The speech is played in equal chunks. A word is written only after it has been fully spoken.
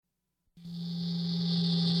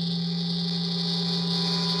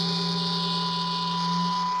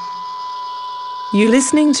You're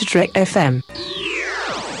listening to Trek FM.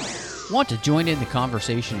 Want to join in the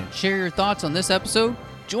conversation and share your thoughts on this episode?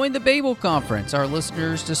 Join the Babel Conference, our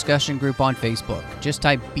listeners' discussion group on Facebook. Just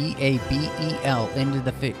type BABEL into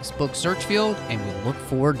the Facebook search field, and we look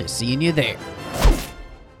forward to seeing you there.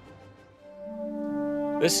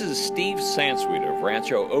 This is Steve Sansweet of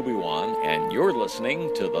Rancho Obi-Wan, and you're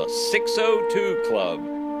listening to the 602 Club.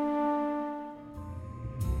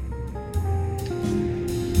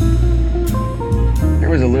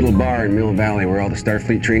 There was a little bar in Mill Valley where all the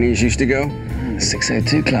Starfleet trainees used to go. The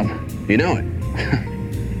 602 Club. You know it?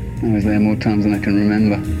 I was there more times than I can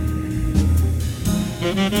remember.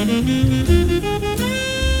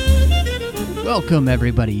 Welcome,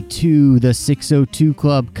 everybody, to the 602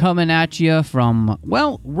 Club, coming at you from,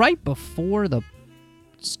 well, right before the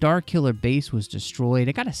Starkiller base was destroyed.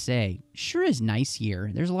 I gotta say, sure is nice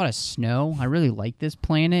here. There's a lot of snow. I really like this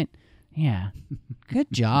planet. Yeah.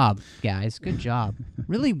 Good job, guys. Good job.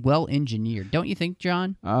 Really well engineered. Don't you think,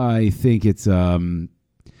 John? I think it's, I've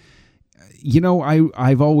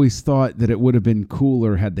always thought that it would have been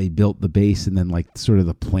cooler had they built the base and then like sort of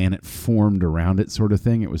the planet formed around it sort of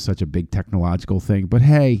thing. It was such a big technological thing. But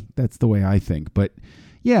hey, that's the way I think. But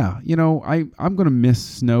yeah, I'm going to miss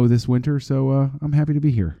snow this winter, so I'm happy to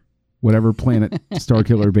be here. Whatever planet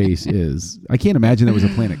Starkiller Base is. I can't imagine there was a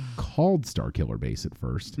planet called Starkiller Base at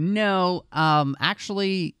first. No,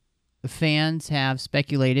 actually, fans have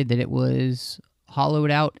speculated that it was hollowed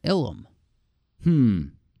out Ilum. Well,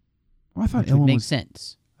 I thought Ilum would make was,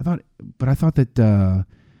 sense. I thought that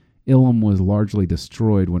Ilum was largely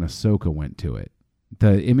destroyed when Ahsoka went to it.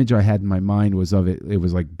 The image I had in my mind was of it. It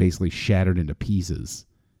was like basically shattered into pieces.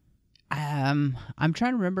 I'm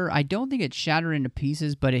trying to remember. I don't think it's shattered into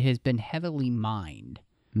pieces, but it has been heavily mined.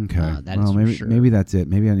 Okay. That is for sure. Maybe that's it.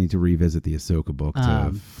 Maybe I need to revisit the Ahsoka book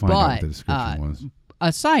to find out what the description was.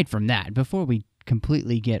 Aside from that, before we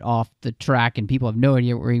completely get off the track and people have no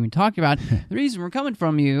idea what we're even talking about, the reason we're coming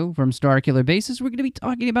from you from Starkiller Base is we're going to be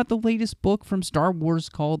talking about the latest book from Star Wars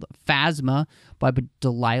called Phasma by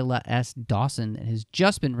Delilah S. Dawson that has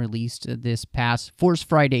just been released this past Force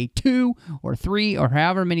Friday 2 or 3 or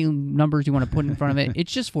however many numbers you want to put in front of it.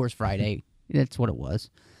 It's just Force Friday. That's what it was.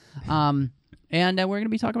 And we're going to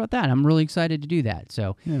be talking about that. I'm really excited to do that.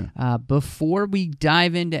 So before we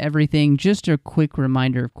dive into everything, just a quick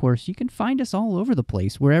reminder, of course, you can find us all over the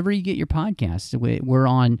place, wherever you get your podcasts. We're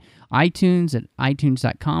on iTunes at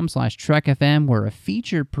itunes.com/TrekFM. We're a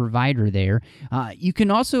featured provider there. You can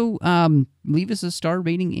also leave us a star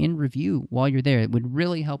rating and review while you're there. It would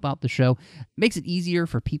really help out the show. Makes it easier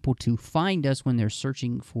for people to find us when they're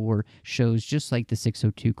searching for shows just like the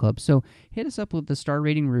 602 Club. So hit us up with the star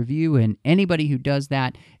rating review, and anybody who does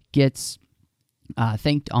that gets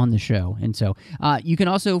thanked on the show. And so you can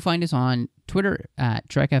also find us on Twitter at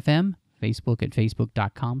TrekFM, Facebook at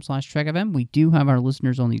facebook.com/TrekFM. We do have our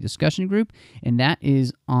listeners-only discussion group, and that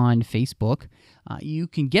is on Facebook. You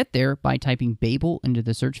can get there by typing Babel into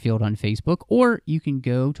the search field on Facebook, or you can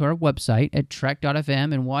go to our website at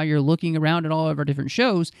trek.fm, and while you're looking around at all of our different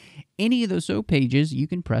shows, any of those show pages, you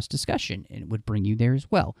can press discussion, and it would bring you there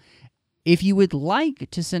as well. If you would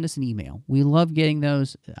like to send us an email, we love getting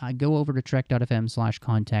those. Go over to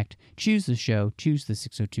trek.fm/contact, choose the show, choose the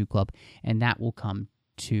 602 Club, and that will come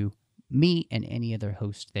to me and any other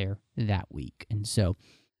host there that week. And so,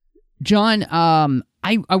 John, I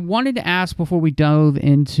wanted to ask before we dove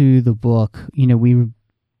into the book, we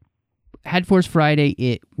had Force Friday.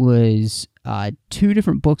 It was 2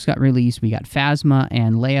 different books got released. We got Phasma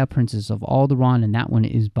and Leia, Princess of Alderaan, and that one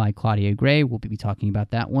is by Claudia Gray. We'll be talking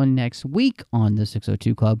about that one next week on the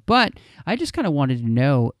 602 Club. But I just kind of wanted to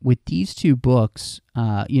know, with these 2 books,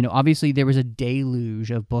 obviously there was a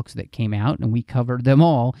deluge of books that came out, and we covered them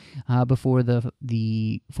all before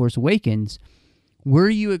the Force Awakens. Were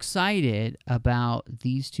you excited about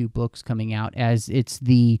these 2 books coming out, as it's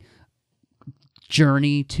the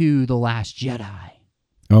journey to The Last Jedi?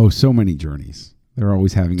 Oh, so many journeys. They're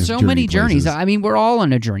always having us so many journeys. I mean, we're all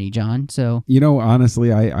on a journey, John. So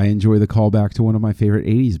honestly, I enjoy the callback to one of my favorite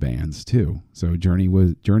 '80s bands too. So Journey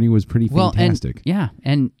was pretty fantastic.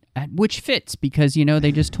 Which fits because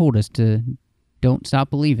they just told us to don't stop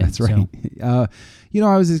believing. That's right. So.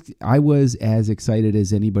 I was as excited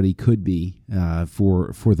as anybody could be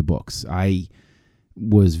for the books. I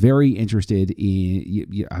was very interested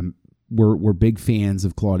in. We're big fans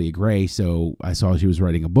of Claudia Gray, so I saw she was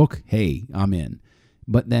writing a book. Hey, I'm in.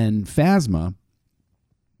 But then Phasma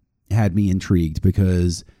had me intrigued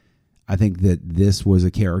because I think that this was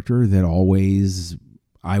a character that always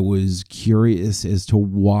I was curious as to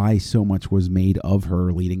why so much was made of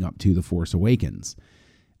her leading up to The Force Awakens,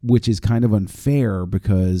 which is kind of unfair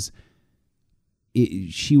because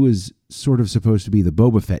she was sort of supposed to be the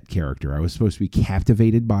Boba Fett character. I was supposed to be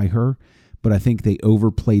captivated by her, but I think they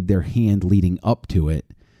overplayed their hand leading up to it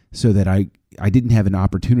so that I didn't have an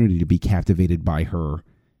opportunity to be captivated by her.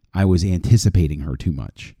 I was anticipating her too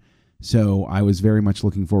much. So I was very much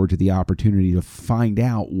looking forward to the opportunity to find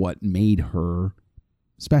out what made her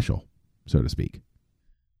special, so to speak.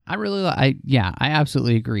 I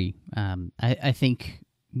absolutely agree. I think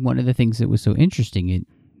one of the things that was so interesting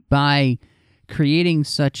by creating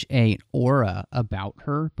such an aura about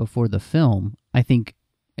her before the film, and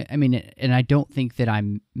I don't think that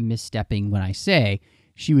I'm misstepping when I say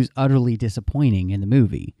she was utterly disappointing in the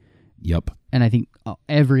movie. Yep. And I think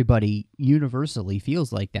everybody universally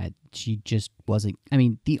feels like that. She just wasn't. I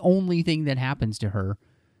mean, the only thing that happens to her,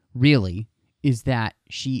 really, is that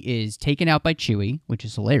she is taken out by Chewie, which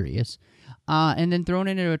is hilarious, and then thrown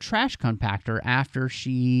into a trash compactor after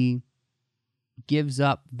she gives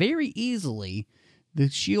up very easily the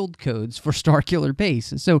shield codes for Starkiller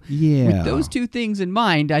Base. So with those two things in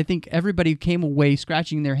mind, I think everybody came away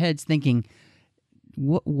scratching their heads thinking,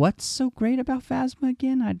 what's so great about Phasma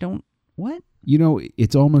again? What? You know,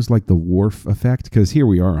 it's almost like the Worf effect, because here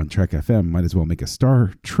we are on Trek FM. Might as well make a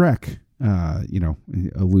Star Trek,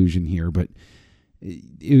 allusion here. But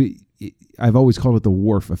I've always called it the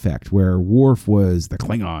Worf effect, where Worf was the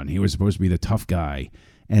Klingon. He was supposed to be the tough guy.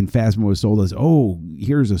 And Phasma was sold as, oh,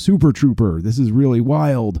 here's a super trooper. This is really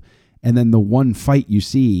wild. And then the one fight you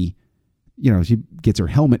see, she gets her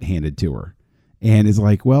helmet handed to her and is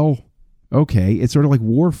like, well, okay. It's sort of like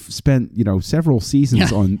Worf spent, several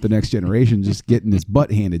seasons on The Next Generation just getting his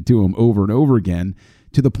butt handed to him over and over again,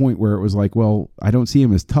 to the point where it was like, well, I don't see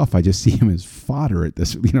him as tough. I just see him as fodder at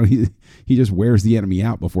this. He just wears the enemy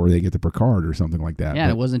out before they get to Picard or something like that. Yeah,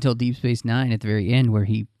 it wasn't until Deep Space Nine at the very end where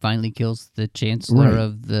he finally kills the Chancellor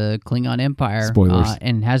of the Klingon Empire. Spoilers.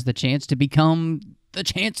 And has the chance to become the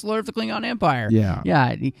Chancellor of the Klingon Empire. Yeah.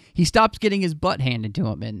 Yeah, he stops getting his butt handed to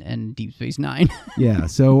him in Deep Space Nine. Yeah,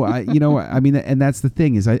 so, and that's the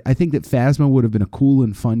thing, is I think that Phasma would have been a cool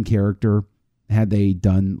and fun character had they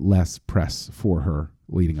done less press for her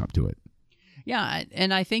leading up to it. Yeah,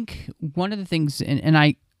 and I think one of the things,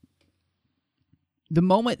 the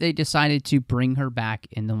moment they decided to bring her back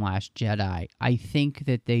in The Last Jedi, I think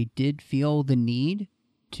that they did feel the need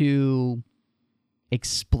to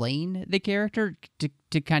explain the character,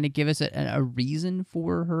 to kind of give us a reason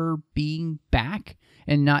for her being back,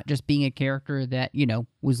 and not just being a character that,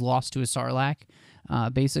 was lost to a Sarlacc,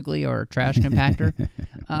 basically, or a trash compactor.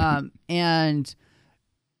 And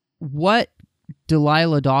what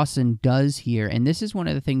Delilah Dawson does here, and this is one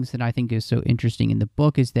of the things that I think is so interesting in the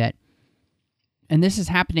book, is that, and this is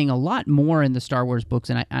happening a lot more in the Star Wars books,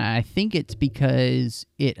 and I think it's because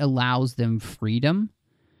it allows them freedom,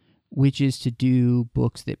 which is to do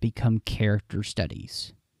books that become character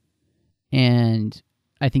studies. And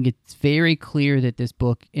I think it's very clear that this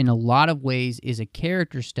book, in a lot of ways, is a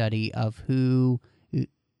character study of who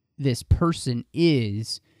this person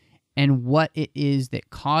is and what it is that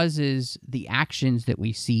causes the actions that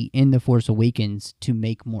we see in The Force Awakens to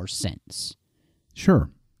make more sense. Sure.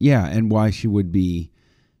 Yeah, and why she would be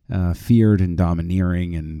feared and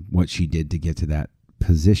domineering, and what she did to get to that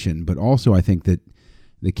position. But also, I think that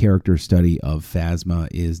the character study of Phasma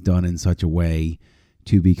is done in such a way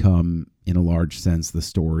to become, in a large sense, the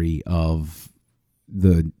story of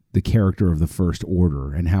the character of the First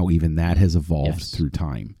Order, and how even that has evolved through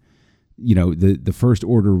time. The First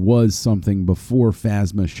Order was something before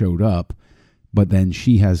Phasma showed up, but then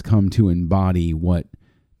she has come to embody what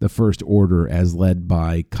the First Order, as led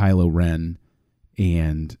by Kylo Ren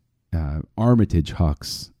and Armitage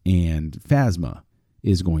Hux and Phasma,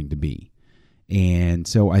 is going to be. And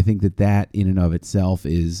so I think that in and of itself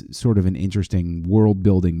is sort of an interesting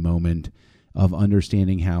world-building moment of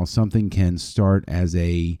understanding how something can start as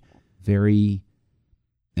a very,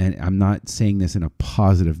 and I'm not saying this in a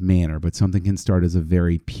positive manner, but something can start as a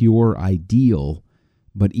very pure ideal,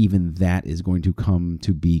 but even that is going to come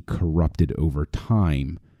to be corrupted over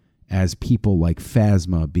time as people like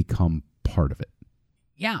Phasma become part of it.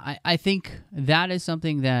 Yeah, I think that is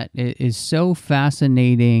something that is so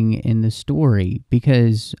fascinating in the story,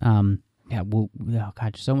 because,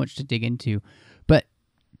 so much to dig into. But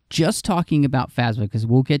just talking about Phasma, because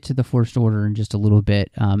we'll get to the First Order in just a little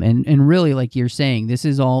bit, and really, like you're saying, this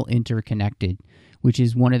is all interconnected, which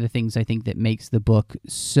is one of the things I think that makes the book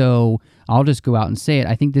so, I'll just go out and say it,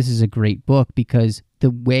 I think this is a great book, because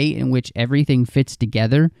the way in which everything fits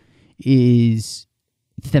together is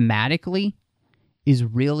thematically is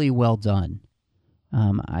really well done.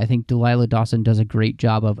 I think Delilah Dawson does a great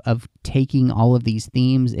job of taking all of these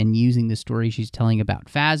themes and using the story she's telling about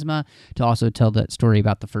Phasma to also tell that story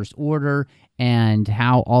about the First Order and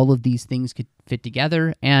how all of these things could fit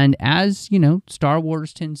together. And as, Star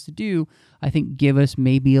Wars tends to do, I think give us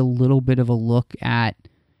maybe a little bit of a look at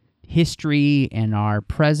history and our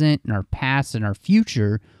present and our past and our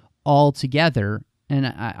future all together. And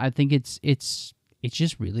I think it's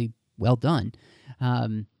just really well done.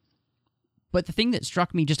 But the thing that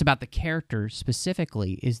struck me just about the character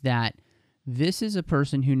specifically is that this is a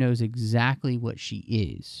person who knows exactly what she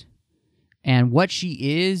is. And what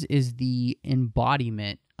she is the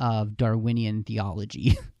embodiment of Darwinian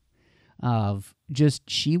theology. Of just,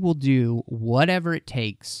 she will do whatever it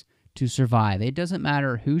takes to survive. It doesn't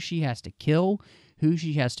matter who she has to kill, who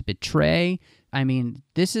she has to betray. I mean,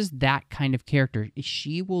 this is that kind of character.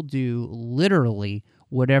 She will do literally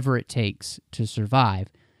whatever it takes to survive.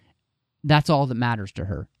 That's all that matters to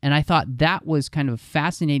her. And I thought that was kind of a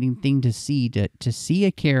fascinating thing to see, to see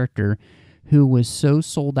a character who was so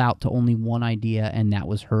sold out to only one idea, and that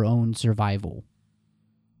was her own survival.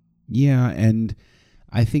 Yeah, and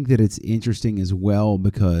I think that it's interesting as well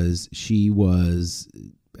because she was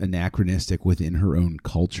anachronistic within her own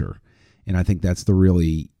culture. And I think that's the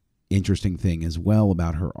really interesting thing as well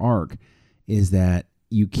about her arc, is that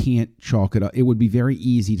you can't chalk it up. It would be very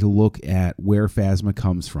easy to look at where Phasma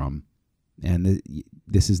comes from. And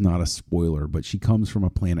this is not a spoiler, but she comes from a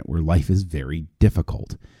planet where life is very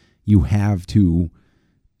difficult. You have to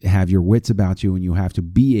have your wits about you, and you have to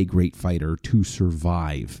be a great fighter to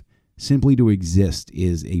survive. Simply to exist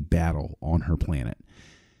is a battle on her planet.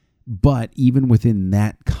 But even within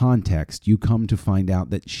that context, you come to find out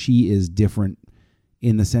that she is different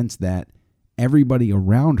in the sense that everybody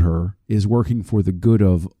around her is working for the good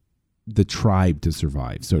of the tribe to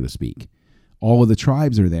survive, so to speak. All of the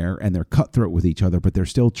tribes are there, and they're cutthroat with each other, but they're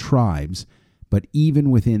still tribes. But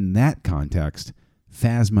even within that context,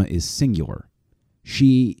 Phasma is singular.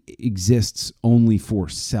 She exists only for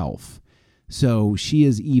self. So she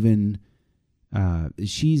is even, I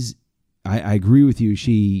agree with you,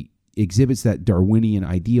 she exhibits that Darwinian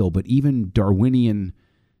ideal, but even Darwinian,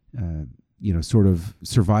 sort of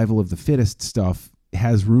survival of the fittest stuff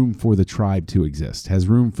has room for the tribe to exist, has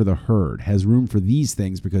room for the herd, has room for these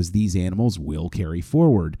things because these animals will carry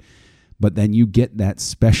forward. But then you get that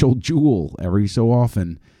special jewel every so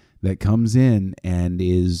often that comes in and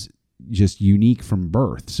is just unique from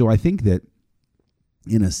birth. So I think that,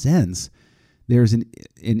 in a sense, there's an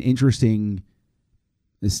interesting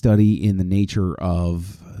study in the nature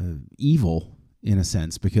of evil, in a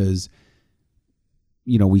sense, because,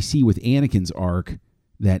 we see with Anakin's arc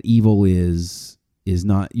that evil is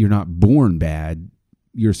not, you're not born bad.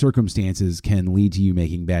 Your circumstances can lead to you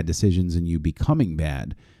making bad decisions and you becoming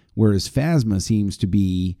bad. Whereas Phasma seems to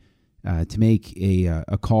be, to make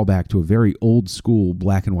a callback to a very old school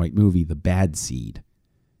black and white movie, The Bad Seed.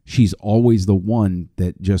 She's always the one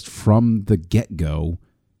that just from the get-go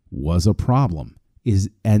was a problem.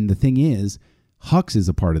 And the thing is, Hux is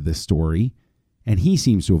a part of this story, and he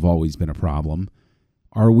seems to have always been a problem.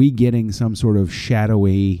 Are we getting some sort of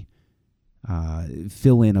shadowy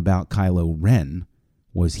fill-in about Kylo Ren?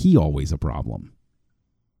 Was he always a problem?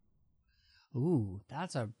 Ooh,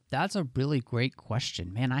 that's a really great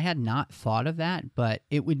question. Man, I had not thought of that, but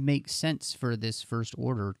it would make sense for this First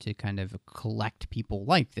Order to kind of collect people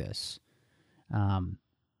like this.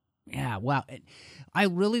 Yeah, wow. I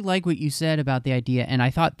really like what you said about the idea, and I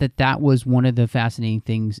thought that was one of the fascinating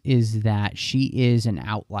things, is that she is an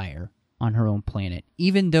outlier on her own planet.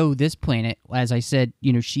 Even though this planet, as I said,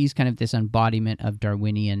 she's kind of this embodiment of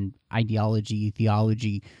Darwinian ideology,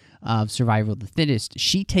 theology, of survival of the fittest,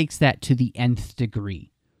 she takes that to the nth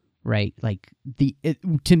degree, right? Like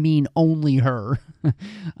to mean only her.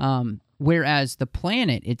 Whereas the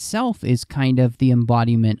planet itself is kind of the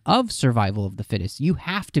embodiment of survival of the fittest. You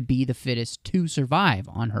have to be the fittest to survive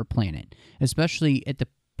on her planet, especially at the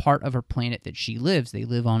part of her planet that she lives. They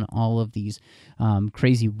live on all of these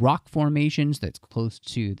crazy rock formations that's close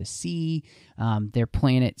to the sea. Their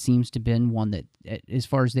planet seems to have been one that, as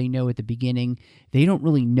far as they know at the beginning, they don't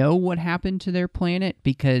really know what happened to their planet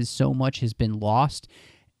because so much has been lost.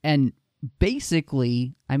 And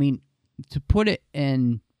basically, I mean, to put it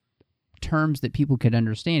in terms that people could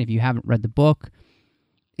understand, if you haven't read the book,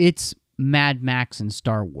 it's Mad Max and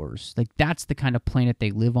Star Wars. Like, that's the kind of planet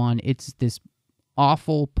they live on. It's this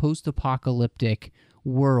awful post-apocalyptic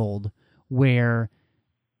world where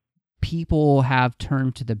people have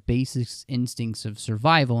turned to the basic instincts of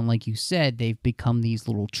survival, and like you said, they've become these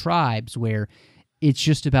little tribes where it's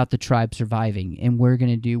just about the tribe surviving, and we're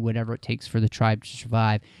going to do whatever it takes for the tribe to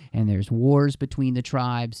survive. And there's wars between the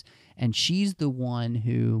tribes, and she's the one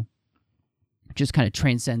who just kind of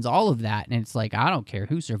transcends all of that. And it's like, I don't care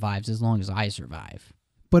who survives as long as I survive.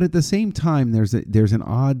 But at the same time, there's an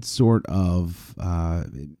odd sort of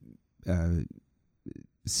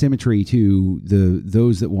symmetry to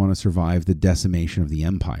those that want to survive the decimation of the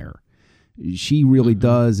empire. She really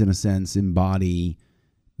does, in a sense, embody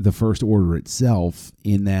the First Order itself,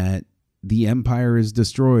 in that the empire is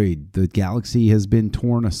destroyed, the galaxy has been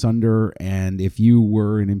torn asunder, and if you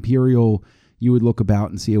were an Imperial, you would look about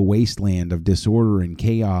and see a wasteland of disorder and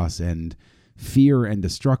chaos and fear and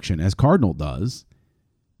destruction, as Cardinal does.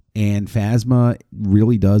 And Phasma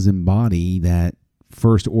really does embody that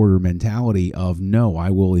First Order mentality of, no, I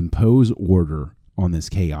will impose order on this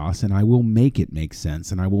chaos, and I will make it make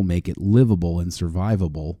sense, and I will make it livable and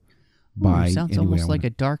survivable. Sounds almost like a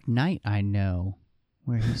Dark Knight I know,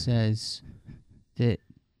 where he says that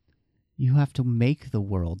you have to make the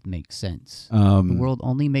world make sense. The world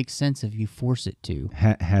only makes sense if you force it to.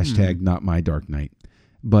 Hashtag not my Dark Knight.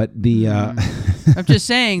 But the I'm just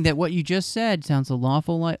saying that what you just said sounds an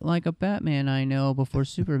awful like a Batman I know before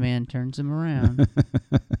Superman turns him around.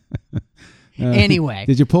 Anyway.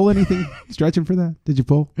 Did you pull anything stretching for that? Did you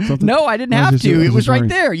pull something? No, I didn't have to. It was right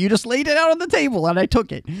there. You just laid it out on the table, and I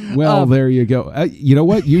took it. Well, there you go. You know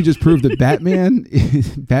what? You just proved that Batman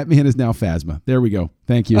is now Phasma. There we go.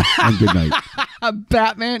 Thank you, and good night.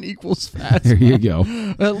 Batman equals Phasma. There you go.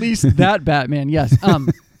 At least that Batman, yes.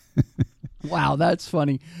 Wow, that's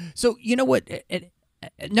funny. So, you know what?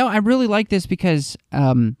 No, I really like this because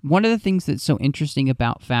one of the things that's so interesting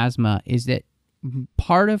about Phasma is that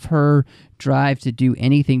part of her drive to do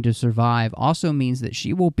anything to survive also means that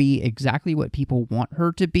she will be exactly what people want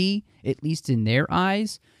her to be, at least in their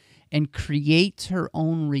eyes, and creates her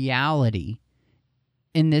own reality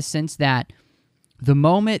in this sense that the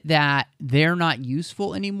moment that they're not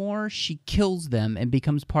useful anymore, she kills them and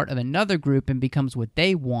becomes part of another group and becomes what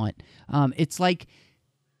they want. It's like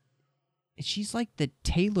she's like the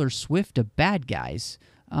Taylor Swift of bad guys.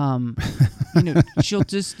 She'll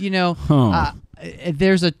just,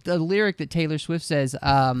 there's a lyric that Taylor Swift says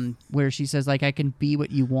where she says, like, I can be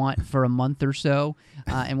what you want for a month or so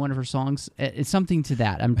in one of her songs. It's something to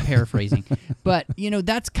that. I'm paraphrasing. But,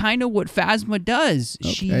 that's kind of what Phasma does.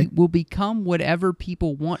 Okay. She will become whatever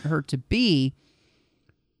people want her to be,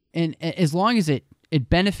 and as long as it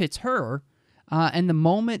benefits her, and the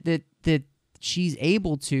moment that she's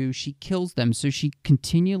able to, she kills them. So she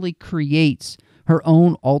continually creates her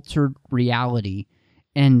own altered reality,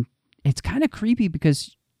 and it's kind of creepy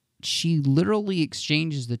because she literally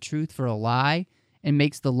exchanges the truth for a lie and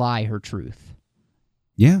makes the lie her truth.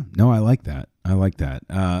 Yeah, no, I like that.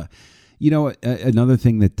 Another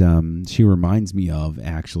thing that she reminds me of,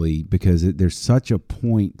 actually, because there's such a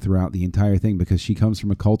point throughout the entire thing, because she comes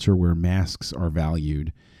from a culture where masks are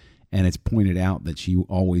valued, and it's pointed out that she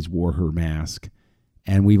always wore her mask,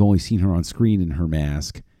 and we've only seen her on screen in her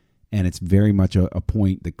mask. And it's very much a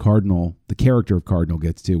point that Cardinal, the character of Cardinal,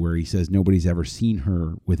 gets to, where he says nobody's ever seen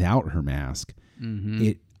her without her mask.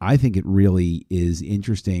 Mm-hmm. I think it really is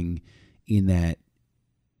interesting in that,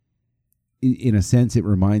 in a sense, it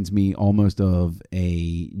reminds me almost of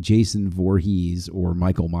a Jason Voorhees or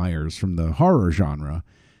Michael Myers from the horror genre,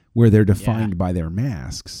 where they're defined by their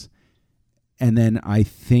masks. And then I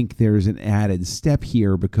think there's an added step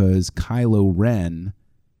here because Kylo Ren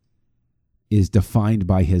is defined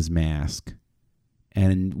by his mask,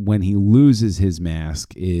 and when he loses his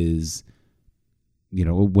mask is,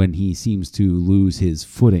 when he seems to lose his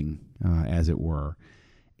footing, as it were.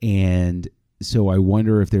 And so I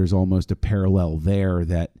wonder if there's almost a parallel there,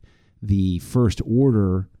 that the First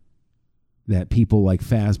Order, that people like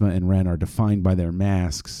Phasma and Ren are defined by their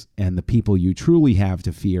masks, and the people you truly have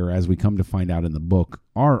to fear, as we come to find out in the book,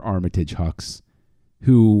 are Armitage Hux,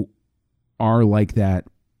 who are like that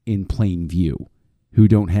in plain view, who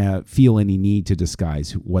don't feel any need to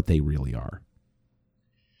disguise what they really are.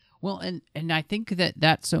 Well, and I think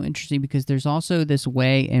that's so interesting because there's also this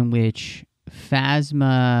way in which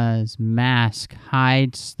Phasma's mask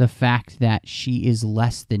hides the fact that she is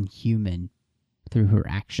less than human through her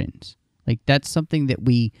actions. Like, that's something that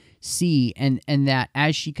we see, and that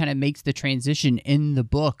as she kind of makes the transition in the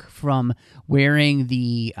book from wearing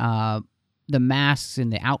the masks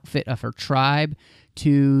and the outfit of her tribe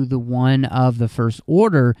to the one of the First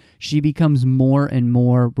Order, she becomes more and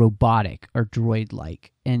more robotic or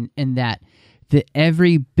droid-like, and that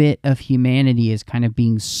every bit of humanity is kind of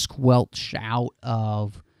being squelched out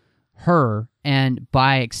of her, and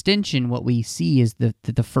by extension, what we see is that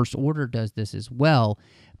the First Order does this as well.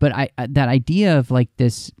 But that idea of like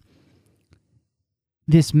this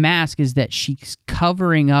mask is that she's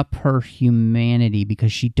covering up her humanity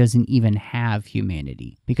because she doesn't even have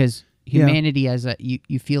humanity. Because humanity as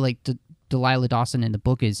you feel like Delilah Dawson in the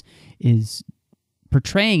book is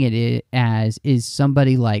portraying it as is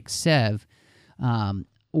somebody like Sev,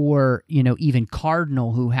 or even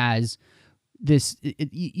Cardinal, who has this.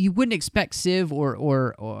 You wouldn't expect Civ or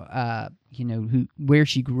who where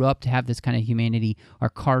she grew up to have this kind of humanity, or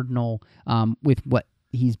Cardinal with what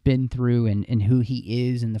he's been through and who he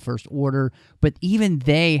is in the First Order. But even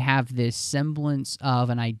they have this semblance of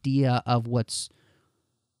an idea of what's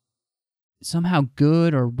somehow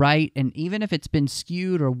good or right, and even if it's been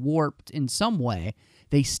skewed or warped in some way,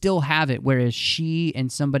 they still have it, whereas she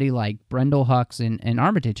and somebody like Brendel Hux and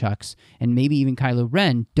Armitage Hux, and maybe even Kylo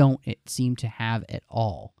Ren, don't seem to have at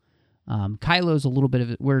all. Kylo's a little bit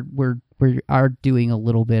of it. We are doing a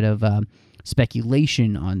little bit of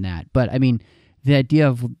speculation on that, but I mean, the idea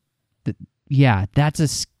of that's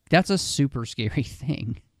a super scary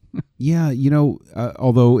thing. Yeah,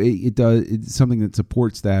 although it's something that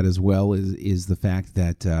supports that as well is the fact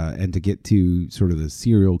that, and to get to sort of the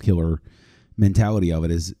serial killer mentality of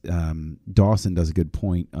it, is Dawson does a good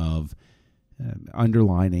point of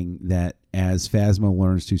underlining that as Phasma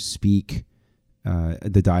learns to speak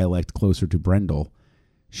the dialect closer to Brendel,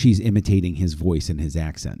 she's imitating his voice and his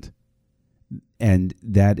accent. And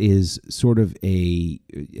that is sort of a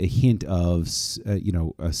hint of,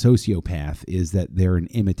 a sociopath, is that they're an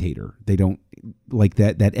imitator. They don't like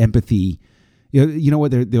that empathy. You know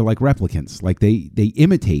what? They're like replicants. Like they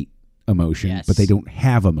imitate emotion, yes, but they don't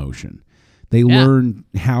have emotion. They learn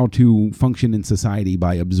how to function in society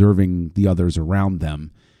by observing the others around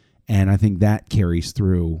them. And I think that carries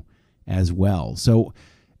through as well. So,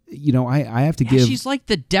 I have to give. She's like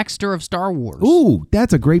the Dexter of Star Wars. Ooh,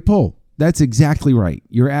 that's a great pull. That's exactly right.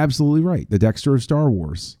 You're absolutely right. The Dexter of Star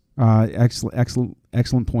Wars.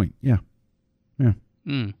 Excellent point. Yeah.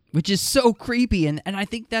 Which is so creepy, and I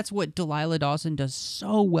think that's what Delilah Dawson does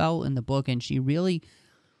so well in the book, and she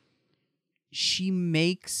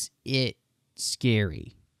makes it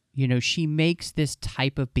scary. She makes this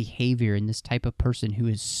type of behavior and this type of person who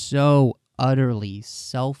is so utterly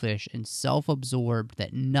selfish and self-absorbed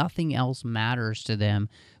that nothing else matters to them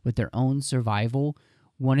with their own survival,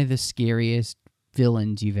 one of the scariest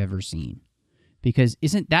villains you've ever seen. Because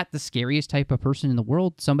isn't that the scariest type of person in the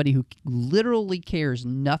world? Somebody who literally cares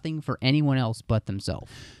nothing for anyone else but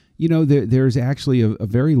themselves. There's actually a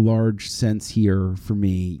very large sense here for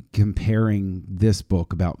me comparing this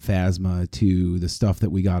book about Phasma to the stuff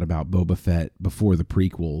that we got about Boba Fett before the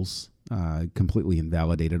prequels. Completely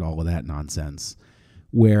invalidated all of that nonsense.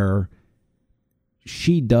 Where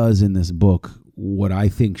she does in this book what I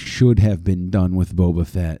think should have been done with Boba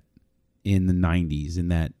Fett in the 90s, in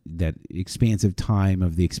that expansive time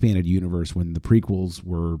of the expanded universe when the prequels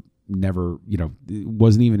were never, it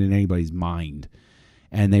wasn't even in anybody's mind.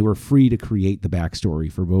 And they were free to create the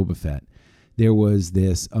backstory for Boba Fett. There was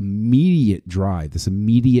this immediate drive, this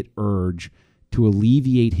immediate urge to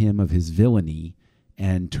alleviate him of his villainy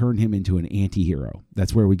and turn him into an anti-hero.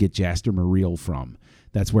 That's where we get Jaster Muriel from.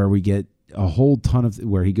 That's where we get a whole ton of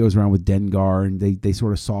where he goes around with Dengar, and they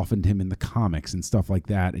sort of softened him in the comics and stuff like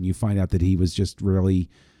that. And you find out that he was just really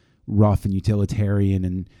rough and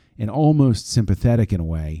utilitarian and almost sympathetic in a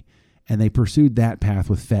way. And they pursued that path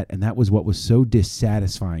with Fett, and that was what was so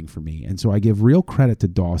dissatisfying for me. And so I give real credit to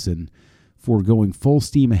Dawson for going full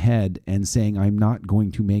steam ahead and saying, I'm not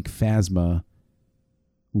going to make Phasma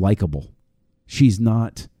likable. She's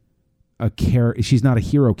not a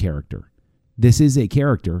hero character. This is a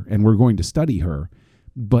character, and we're going to study her,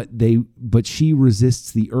 but she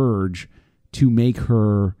resists the urge to make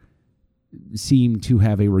her seem to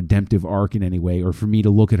have a redemptive arc in any way, or for me to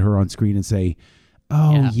look at her on screen and say,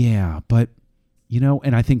 but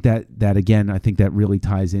and I think that again, I think that really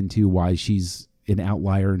ties into why she's an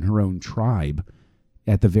outlier in her own tribe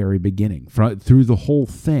at the very beginning. Through the whole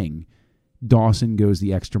thing, Dawson goes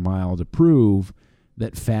the extra mile to prove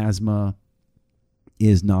that Phasma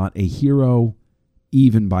is not a hero,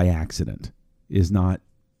 even by accident. Is not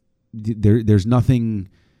there's nothing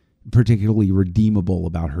particularly redeemable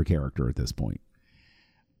about her character at this point.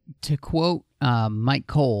 To quote Mike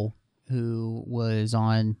Cole, who was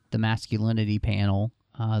on the masculinity panel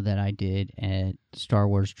that I did at Star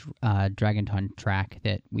Wars Dragonton track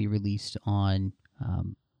that we released on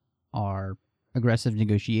our Aggressive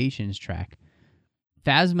Negotiations track,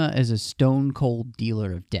 Phasma is a stone-cold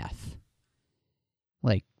dealer of death.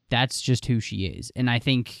 Like, that's just who she is. And I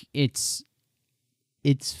think it's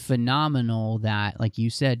it's phenomenal that, like you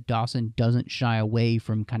said, Dawson doesn't shy away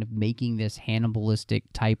from kind of making this Hannibalistic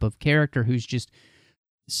type of character who's just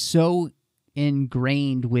so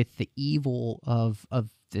ingrained with the evil of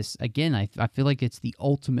this. Again, I feel like it's the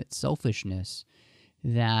ultimate selfishness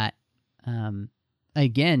that,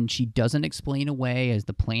 again, she doesn't explain away as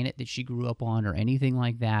the planet that she grew up on or anything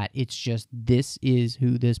like that. It's just, this is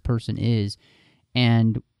who this person is.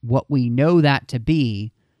 And what we know that to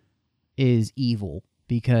be is evil,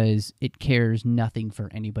 because it cares nothing for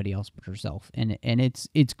anybody else but herself. And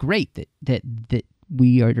it's great that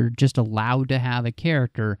we are just allowed to have a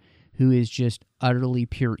character who is just utterly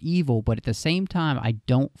pure evil, but at the same time, I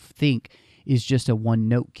don't think is just a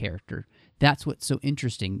one-note character. That's what's so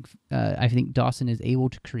interesting. I think Dawson is able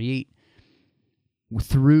to create,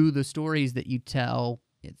 through the stories that you tell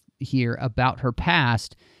here about her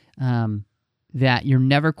past, that you're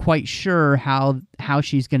never quite sure how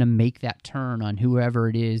she's going to make that turn on whoever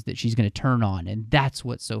it is that she's going to turn on, and that's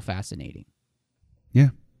what's so fascinating. Yeah.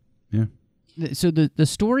 So the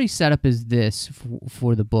story setup is this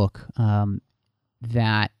for the book,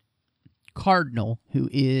 that Cardinal, who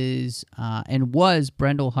is and was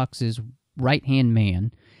Brendel Hux's right-hand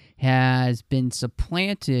man, has been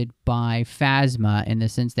supplanted by Phasma in the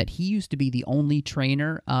sense that he used to be the only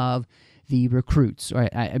trainer of the recruits, or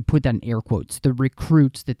I put that in air quotes, the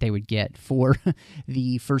recruits that they would get for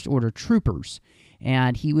the First Order troopers.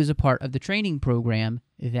 And he was a part of the training program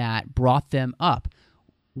that brought them up.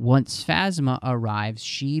 Once Phasma arrives,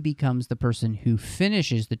 she becomes the person who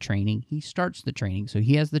finishes the training. He starts the training. So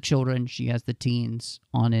he has the children, she has the teens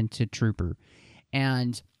on into trooper.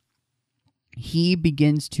 And he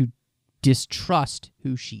begins to distrust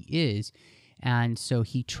who she is. And so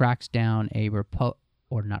he tracks down a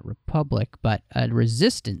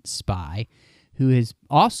resistance spy who has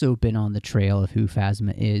also been on the trail of who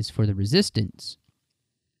Phasma is for the resistance,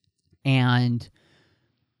 and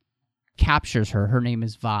captures her. Her name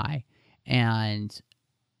is Vi, and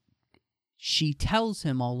she tells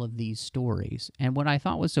him all of these stories. And what I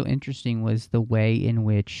thought was so interesting was the way in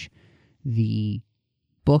which the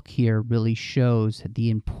book here really shows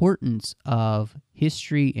the importance of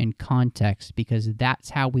history and context, because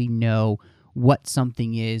that's how we know what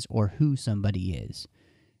something is or who somebody is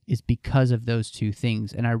because of those two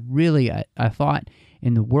things. And I thought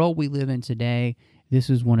in the world we live in today, this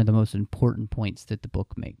is one of the most important points that the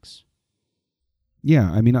book makes.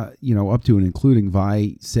 Yeah, I mean, up to and including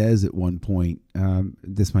Vi says at one point,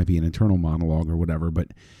 this might be an internal monologue or whatever, but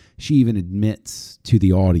she even admits to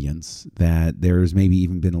the audience that there's maybe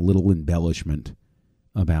even been a little embellishment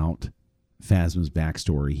about Phasma's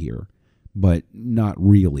backstory here, but not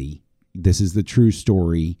really. This is the true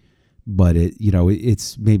story, but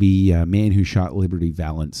it's maybe a Man Who Shot Liberty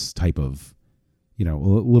Valance type of, a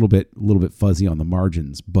little bit fuzzy on the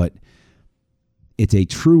margins, but it's a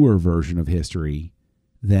truer version of history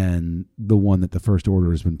than the one that the First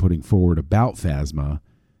Order has been putting forward about Phasma,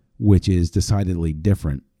 which is decidedly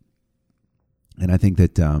different. And I think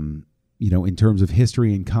that, in terms of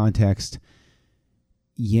history and context,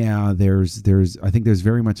 yeah, I think there's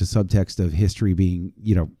very much a subtext of history being,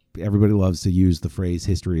 everybody loves to use the phrase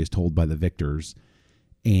history is told by the victors.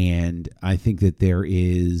 And I think that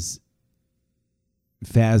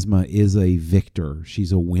Phasma is a victor.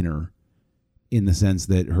 She's a winner in the sense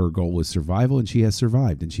that her goal was survival, and she has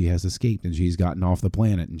survived, and she has escaped, and she's gotten off the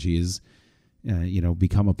planet, and she has,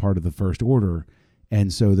 become a part of the First Order.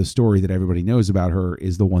 And so the story that everybody knows about her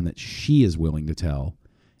is the one that she is willing to tell.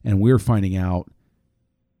 And we're finding out,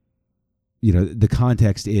 the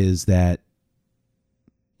context is that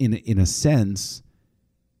in a sense,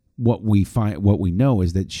 what we know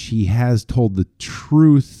is that she has told the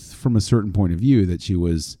truth from a certain point of view, that she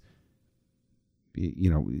was,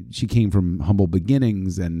 she came from humble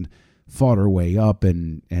beginnings and fought her way up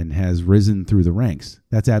and has risen through the ranks.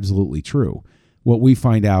 That's absolutely true. What we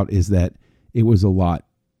find out is that it was a lot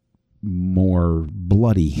more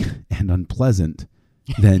bloody and unpleasant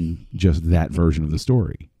than just that version of the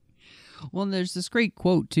story. Well, and there's this great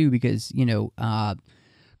quote, too, because,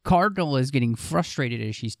 Cardinal is getting frustrated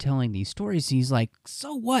as she's telling these stories. He's like,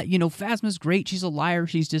 so what? Phasma's great. She's a liar.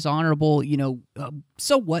 She's dishonorable.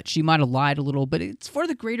 So what? She might have lied a little, but it's for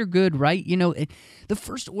the greater good, right? The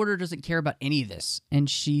First Order doesn't care about any of this. And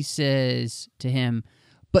she says to him,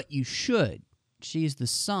 but you should. She's the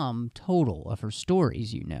sum total of her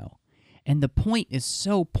stories, And the point is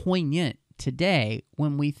so poignant today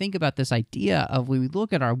when we think about this idea of, we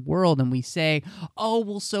look at our world and we say, oh,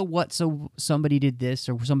 well, so what? So somebody did this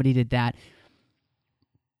or somebody did that.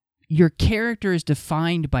 Your character is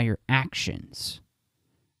defined by your actions.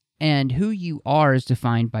 And who you are is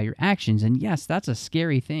defined by your actions. And yes, that's a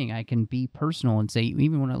scary thing. I can be personal and say,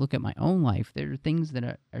 even when I look at my own life, there are things that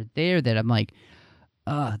are there that I'm like,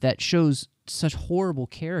 that shows such horrible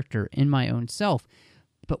character in my own self.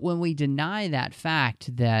 But when we deny that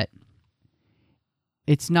fact that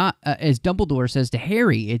it's not, as Dumbledore says to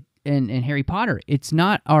Harry in Harry Potter, it's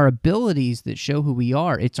not our abilities that show who we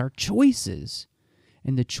are, it's our choices.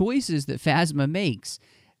 And the choices that Phasma makes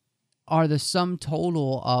are the sum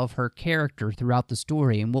total of her character throughout the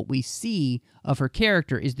story. And what we see of her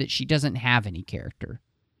character is that she doesn't have any character.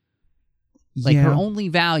 Like, her only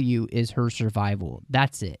value is her survival.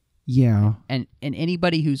 That's it. Yeah. And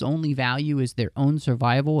anybody whose only value is their own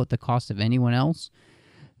survival at the cost of anyone else,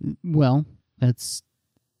 well, that's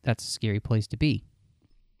a scary place to be.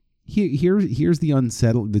 Here's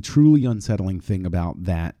the truly unsettling thing about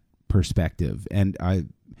that perspective. And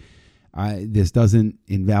this doesn't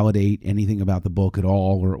invalidate anything about the book at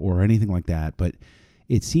all or anything like that, but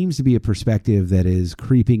it seems to be a perspective that is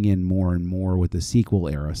creeping in more and more with the sequel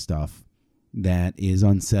era stuff that is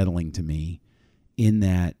unsettling to me, in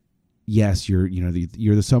that, yes, you're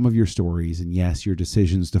the sum of your stories, and yes, your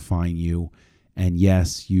decisions define you, and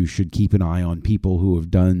yes, you should keep an eye on people who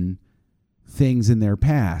have done things in their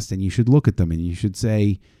past, and you should look at them and you should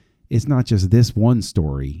say, it's not just this one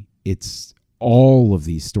story, it's all of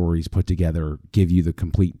these stories put together give you the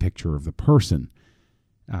complete picture of the person.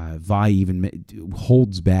 Vi even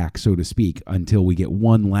holds back, so to speak, until we get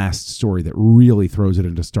one last story that really throws it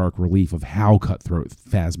into stark relief of how cutthroat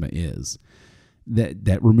Phasma is.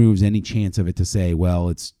 That removes any chance of it to say,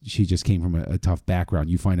 well, she just came from a tough background.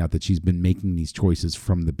 You find out that she's been making these choices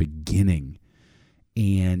from the beginning.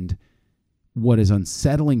 And what is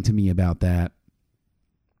unsettling to me about that,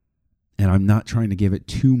 and I'm not trying to give it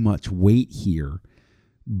too much weight here,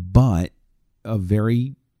 but a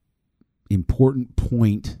very important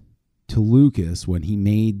point to Lucas when he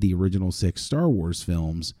made the original 6 Star Wars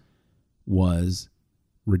films was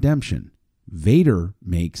redemption. Vader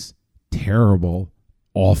makes terrible,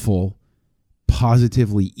 awful,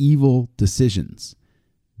 positively evil decisions,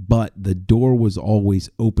 but the door was always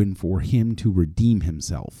open for him to redeem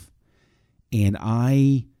himself. And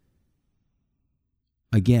I,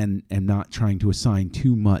 again, am not trying to assign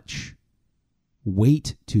too much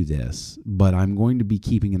weight to this, but I'm going to be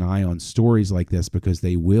keeping an eye on stories like this because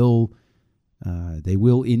they will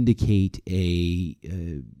indicate a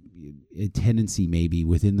tendency maybe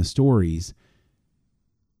within the stories.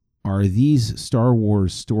 Are these Star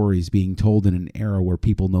Wars stories being told in an era where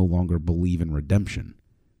people no longer believe in redemption?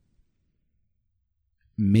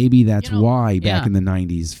 Maybe that's why back in the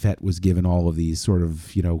 90s, Fett was given all of these sort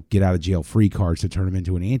of, get out of jail free cards to turn him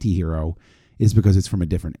into an anti-hero, is because it's from a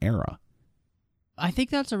different era. I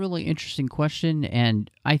think that's a really interesting question,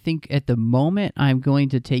 and I think at the moment I'm going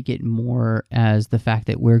to take it more as the fact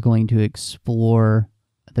that we're going to explore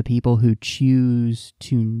the people who choose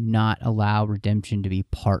to not allow redemption to be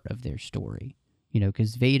part of their story.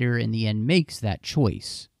 Because Vader in the end makes that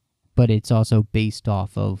choice, but it's also based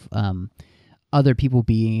off of other people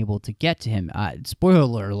being able to get to him.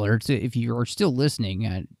 Spoiler alert, if you're still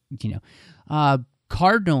listening,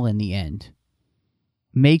 Cardinal in the end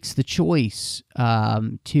makes the choice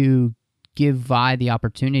to give Vi the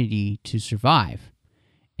opportunity to survive.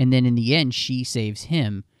 And then in the end, she saves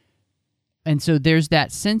him. And so there's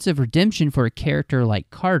that sense of redemption for a character like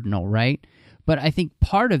Cardinal, right? But I think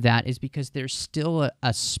part of that is because there's still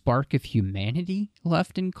a spark of humanity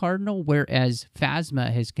left in Cardinal, whereas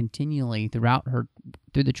Phasma has continually, through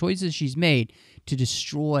the choices she's made, to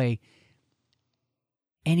destroy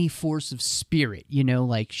any force of spirit,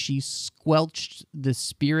 like she squelched the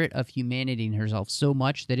spirit of humanity in herself so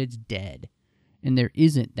much that it's dead. And there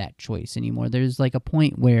isn't that choice anymore. There's like a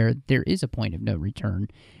point where there is a point of no return.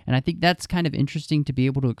 And I think that's kind of interesting to be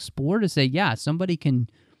able to explore, to say, yeah, somebody can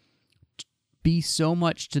be so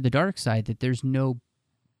much to the dark side that there's no,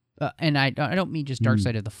 and I don't mean just dark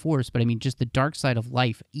side of the force, but I mean just the dark side of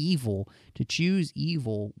life, evil, to choose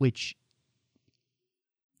evil, which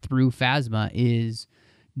through Phasma is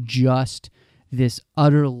just this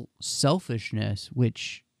utter selfishness,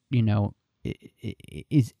 which,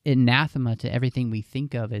 is anathema to everything we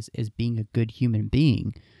think of as being a good human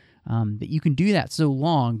being. That you can do that so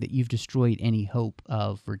long that you've destroyed any hope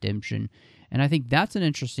of redemption. And I think that's an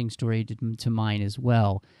interesting story to mine as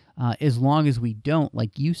well. As long as we don't,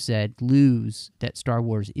 like you said, lose that Star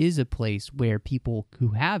Wars is a place where people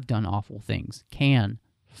who have done awful things can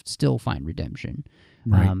still find redemption.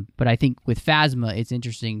 Right. But I think with Phasma, it's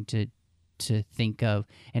interesting to think of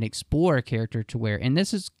and explore a character to where, and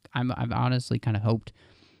this is, I've honestly kind of hoped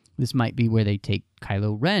this might be where they take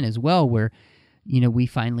Kylo Ren as well, where we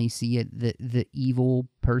finally see it, the evil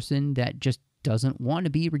person that just doesn't want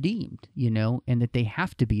to be redeemed, and that they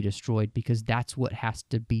have to be destroyed because that's what has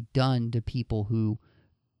to be done to people who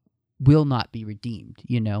will not be redeemed,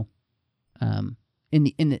 in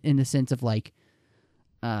the sense of like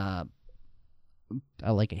a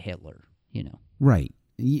Hitler, Right.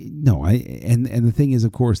 No, and the thing is,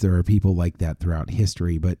 of course, there are people like that throughout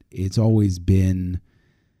history, but it's always been,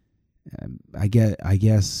 I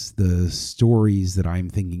guess the stories that I'm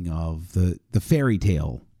thinking of, the fairy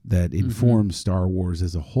tale that informs Star Wars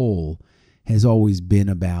as a whole has always been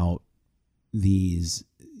about these,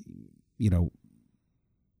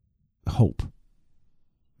 hope.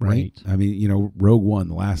 Right? I mean, Rogue One,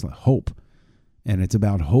 the last hope. And it's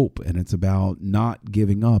about hope, and it's about not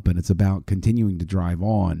giving up, and it's about continuing to drive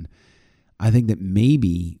on. I think that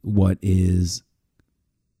maybe what is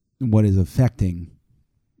affecting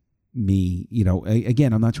me,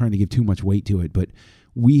 again, I'm not trying to give too much weight to it, but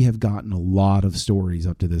we have gotten a lot of stories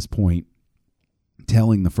up to this point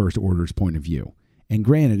telling the First Order's point of view. And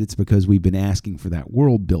granted, it's because we've been asking for that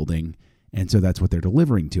world building, and so that's what they're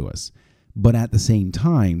delivering to us. But at the same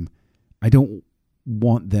time, I don't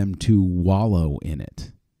want them to wallow in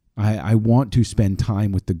it. I want to spend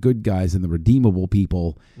time with the good guys and the redeemable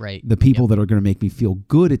people, right? The people that are going to make me feel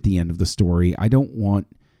good at the end of the story. I don't want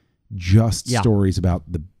just stories about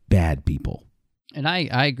the bad people. And I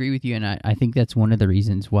agree with you, and I think that's one of the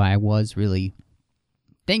reasons why I was really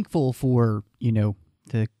thankful for,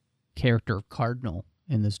 the character of Cardinal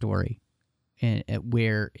in the story and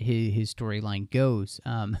where his storyline goes.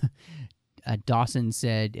 Dawson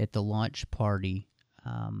said at the launch party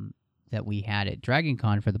that we had at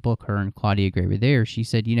DragonCon for the book, her and Claudia Gray were there, she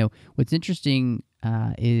said, what's interesting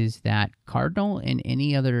is that Cardinal in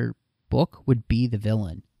any other book would be the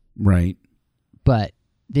villain. Right. But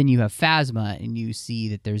then you have Phasma, and you see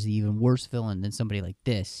that there's an even worse villain than somebody like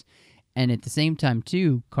this. And at the same time,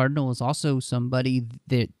 too, Cardinal is also somebody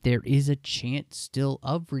that there is a chance still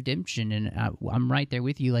of redemption. And I'm right there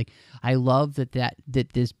with you. Like, I love that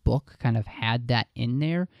this book kind of had that in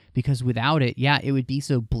there, because without it, it would be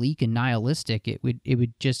so bleak and nihilistic. It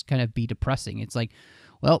would just kind of be depressing. It's like,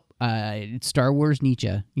 well, it's Star Wars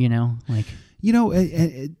Nietzsche, like.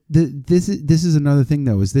 This is another thing,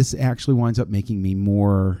 though, is this actually winds up making me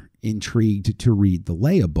more intrigued to read the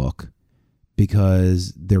Leia book,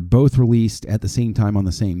 because they're both released at the same time on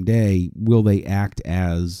the same day. Will they act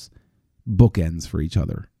as bookends for each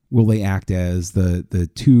other? Will they act as the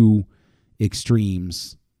two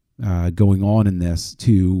extremes going on in this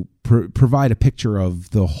to provide a picture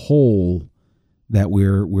of the whole that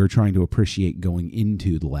we're trying to appreciate going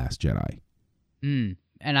into The Last Jedi? And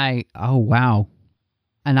wow.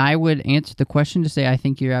 And I would answer the question to say, I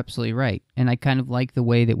think you're absolutely right. And I kind of like the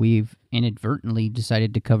way that we've inadvertently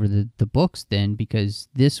decided to cover the books then, because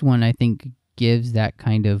this one, I think, gives that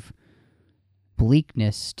kind of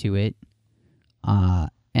bleakness to it.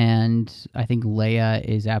 And I think Leia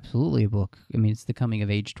is absolutely a book. I mean, it's the coming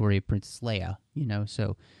of age story of Princess Leia,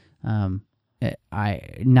 so I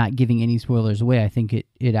not giving any spoilers away, I think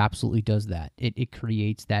it absolutely does that. It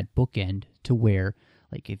creates that bookend to where,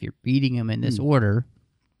 like, if you're reading them in this order.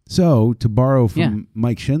 So, to borrow from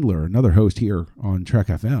Mike Schindler, another host here on Trek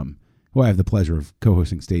FM, who I have the pleasure of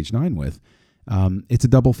co-hosting Stage 9 with, it's a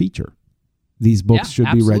double feature. These books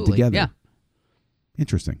should be read together. Yeah.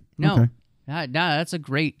 Interesting. No, okay. No, that's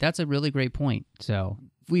a really great point. So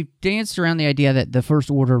we've danced around the idea that the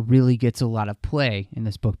First Order really gets a lot of play in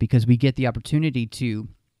this book, because we get the opportunity to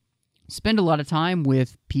spend a lot of time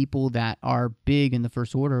with people that are big in the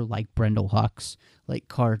First Order, like Brendel Hux, like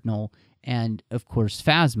Cardinal, and of course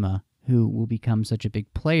Phasma, who will become such a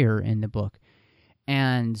big player in the book.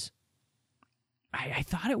 And I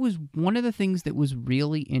thought it was one of the things that was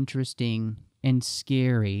really interesting and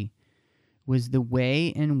scary was the way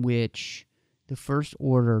in which the First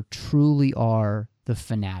Order truly are the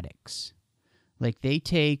fanatics. Like, they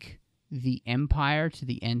take the Empire to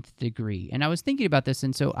the nth degree. And I was thinking about this,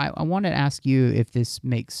 and so I want to ask you if this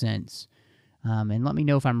makes sense. And let me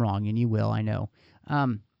know if I'm wrong, and you will, I know.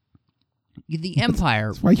 The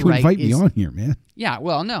Empire... That's why you invite me on here, man. Yeah,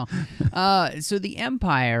 well, no. So the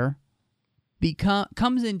Empire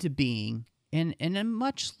comes into being in a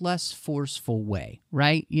much less forceful way,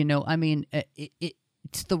 right? I mean,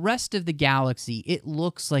 to the rest of the galaxy, it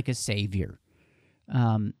looks like a savior,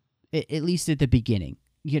 at least at the beginning.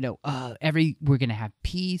 We're going to have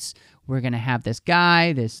peace. We're going to have this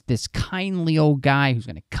guy, this kindly old guy who's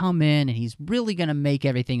going to come in, and he's really going to make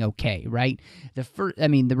everything okay, right?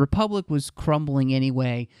 The Republic was crumbling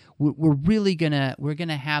anyway. We're going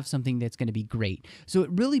to have something that's going to be great. So it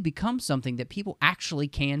really becomes something that people actually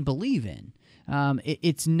can believe in.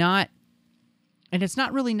 It's not, and it's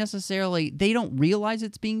not really necessarily, they don't realize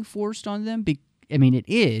it's being forced on them. I mean, it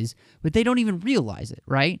is, but they don't even realize it,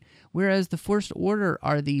 right? Whereas the First Order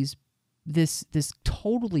are this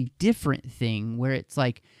totally different thing where it's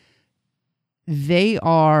like they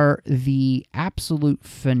are the absolute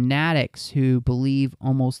fanatics who believe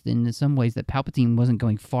almost in some ways that Palpatine wasn't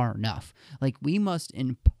going far enough. Like, we must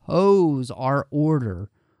impose our order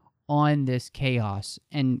on this chaos,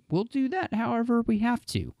 and we'll do that however we have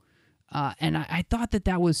to. And I thought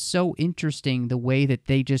that was so interesting, the way that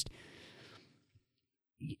they just...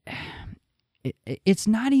 It's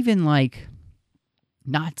not even like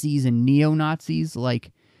Nazis and neo-Nazis.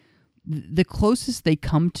 Like, the closest they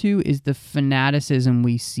come to is the fanaticism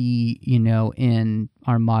we see, in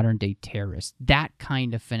our modern-day terrorists. That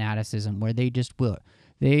kind of fanaticism where they just will.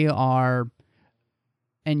 They are...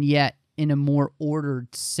 And yet, in a more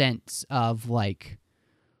ordered sense of, like...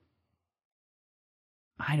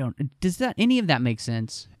 Does any of that make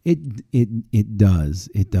sense? It does.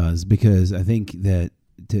 It does, because I think that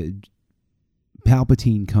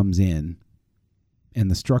Palpatine comes in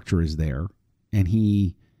and the structure is there, and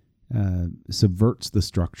he subverts the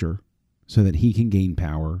structure so that he can gain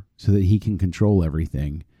power, so that he can control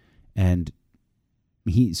everything. And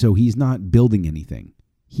he's not building anything.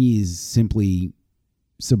 He's simply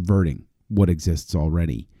subverting what exists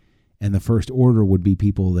already. And the First Order would be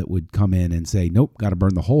people that would come in and say, nope, got to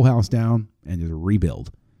burn the whole house down and just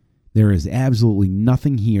rebuild. There is absolutely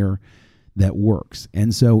nothing here that works.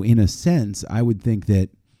 And so, in a sense, I would think that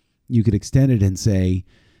you could extend it and say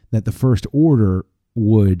that the First Order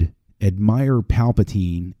would admire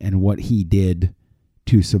Palpatine and what he did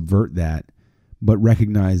to subvert that, but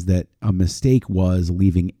recognize that a mistake was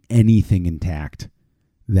leaving anything intact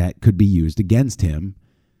that could be used against him,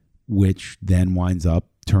 which then winds up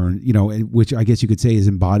which I guess you could say is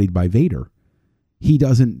embodied by Vader. He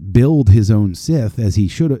doesn't build his own Sith as he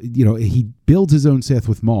should have. He builds his own Sith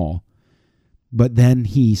with Maul, but then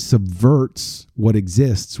he subverts what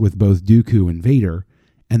exists with both Dooku and Vader,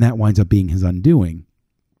 and that winds up being his undoing.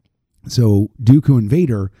 So Dooku and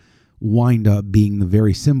Vader wind up being the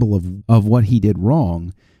very symbol of what he did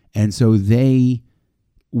wrong, and so they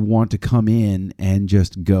want to come in and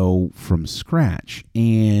just go from scratch.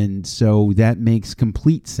 And so that makes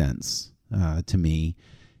complete sense to me,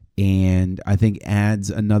 and I think adds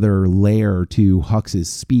another layer to Hux's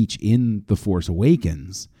speech in The Force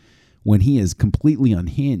Awakens when he is completely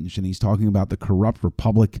unhinged and he's talking about the corrupt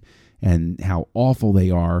Republic and how awful they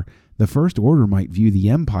are. The First Order might view the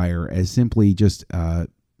Empire as simply just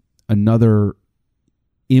another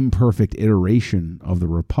imperfect iteration of the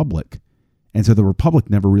Republic. And so the Republic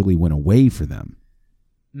never really went away for them.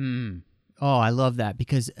 Oh, I love that,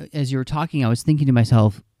 because as you were talking, I was thinking to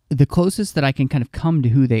myself, the closest that I can kind of come to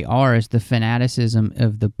who they are is the fanaticism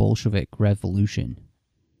of the Bolshevik Revolution.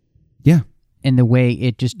 Yeah. And the way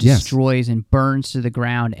it just destroys and burns to the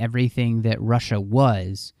ground everything that Russia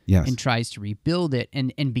was, and tries to rebuild it,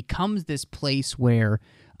 and becomes this place where,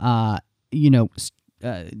 you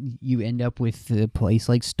end up with a place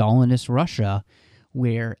like Stalinist Russia,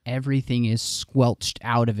 where everything is squelched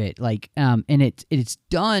out of it, and it's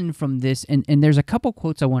done from this, and there's a couple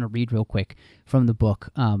quotes I want to read real quick from the book,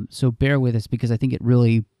 so bear with us, because I think it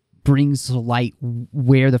really brings to light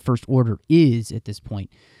where the First Order is at this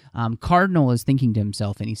point. Cardinal is thinking to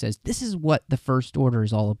himself, and he says, "This is what the First Order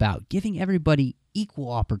is all about, giving everybody equal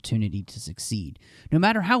opportunity to succeed, no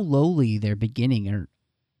matter how lowly their beginning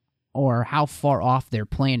or how far off their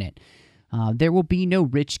planet. There will be no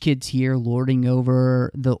rich kids here lording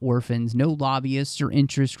over the orphans, no lobbyists or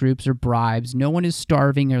interest groups or bribes. No one is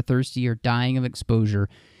starving or thirsty or dying of exposure.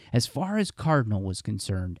 As far as Cardinal was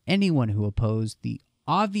concerned, anyone who opposed the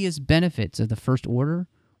obvious benefits of the First Order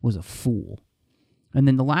was a fool." And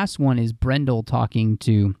then the last one is Brendel talking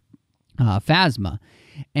to Phasma,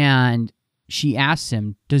 and she asks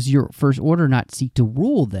him, "Does your First Order not seek to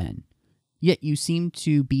rule then? Yet you seem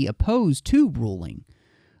to be opposed to ruling."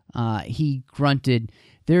 He grunted,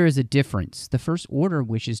 "There is a difference. The First Order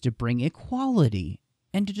wishes to bring equality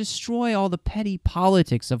and to destroy all the petty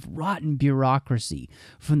politics of rotten bureaucracy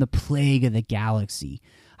from the plague of the galaxy.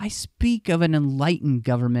 I speak of an enlightened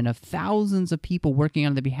government of thousands of people working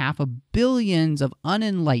on the behalf of billions of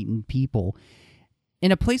unenlightened people.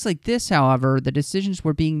 In a place like this, however, the decisions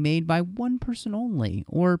were being made by one person only,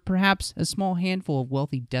 or perhaps a small handful of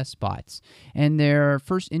wealthy despots, and their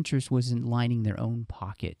first interest was in lining their own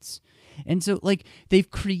pockets." And so, they've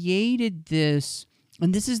created this,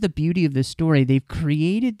 and this is the beauty of this story, they've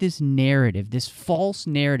created this narrative, this false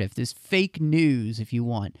narrative, this fake news, if you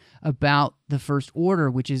want, about the First Order,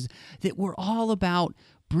 which is that we're all about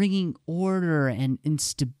bringing order and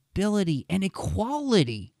stability and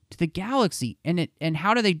equality to the galaxy. And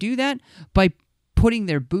how do they do that? By putting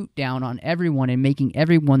their boot down on everyone and making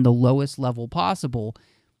everyone the lowest level possible,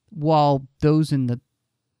 while those in the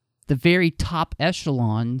very top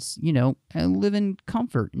echelons, live in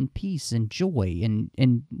comfort and peace and joy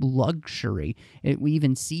and luxury. We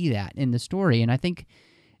even see that in the story. And I think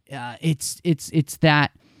it's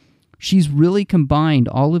that she's really combined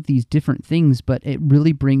all of these different things, but it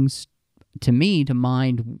really brings to me to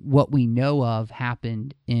mind what we know of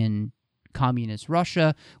happened in communist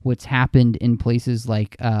Russia, what's happened in places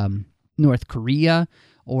like North Korea,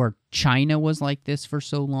 or China was like this for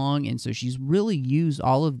so long. And so she's really used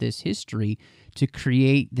all of this history to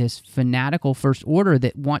create this fanatical first order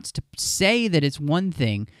that wants to say that it's one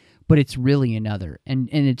thing, but it's really another. And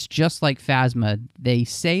it's just like Phasma. They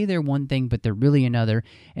say they're one thing, but they're really another.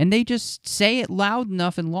 And they just say it loud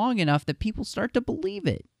enough and long enough that people start to believe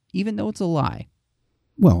it, even though it's a lie.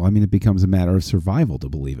 Well, I mean, it becomes a matter of survival to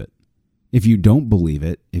believe it. If you don't believe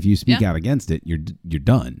it, if you speak out against it, you're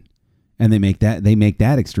done. And they make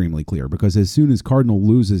that extremely clear, because as soon as Cardinal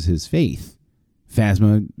loses his faith,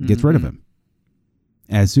 Phasma gets rid of him.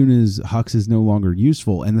 As soon as Hux is no longer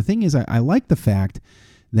useful. And the thing is, I like the fact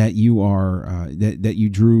that you are that you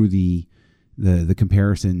drew the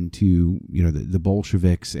comparison to the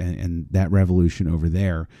Bolsheviks and that revolution over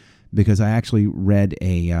there, because I actually read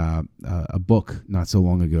a book not so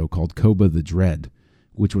long ago called Koba the Dread,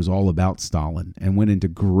 which was all about Stalin and went into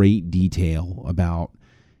great detail about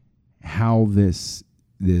how this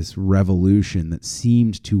revolution that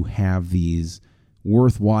seemed to have these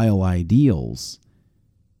worthwhile ideals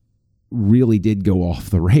really did go off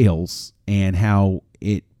the rails, and how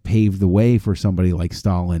it paved the way for somebody like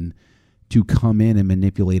Stalin to come in and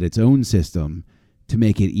manipulate its own system to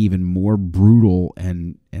make it even more brutal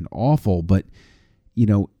and awful. But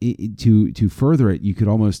to further it, you could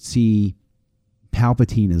almost see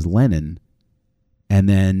Palpatine as Lenin, and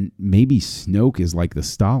then maybe Snoke is like the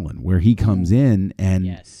Stalin, where he comes in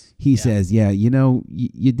and he says,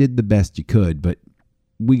 you did the best you could, but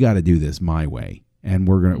we got to do this my way, and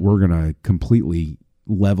we're gonna completely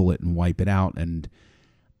level it and wipe it out. And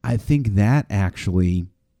I think that actually,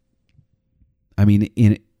 I mean,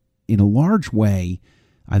 in a large way,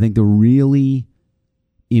 I think the really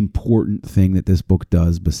important thing that this book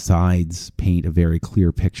does, besides paint a very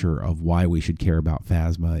clear picture of why we should care about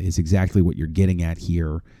Phasma, is exactly what you're getting at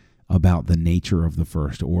here about the nature of the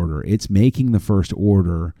First Order. It's making the First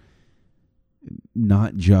Order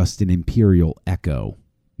not just an Imperial echo,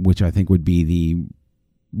 which I think would be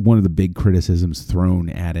one of the big criticisms thrown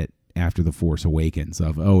at it after The Force Awakens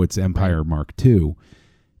of, it's Empire Mark II.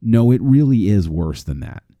 No, it really is worse than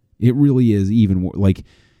that. It really is even like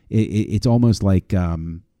it's almost like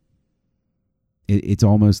John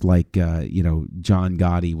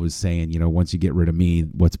Gotti was saying, once you get rid of me,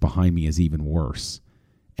 what's behind me is even worse.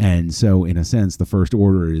 And so in a sense, the First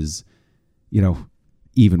Order is,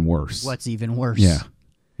 even worse. What's even worse? Yeah.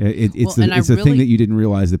 It's the thing that you didn't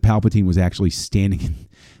realize, that Palpatine was actually standing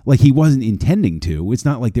like he wasn't intending to. It's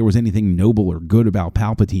not like there was anything noble or good about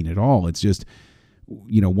Palpatine at all. It's just,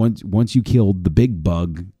 once you killed the big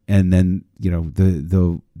bug, and then,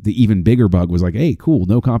 the even bigger bug was like, hey, cool,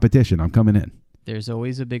 no competition, I'm coming in. There's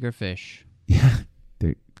always a bigger fish. Yeah.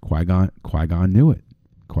 Qui-Gon knew it.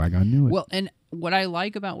 Well, and what I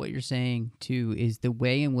like about what you're saying, too, is the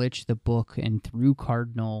way in which the book, and through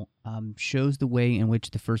Cardinal, shows the way in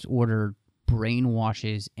which the First Order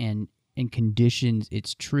brainwashes and conditions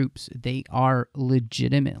its troops. They are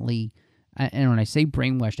legitimately, and when I say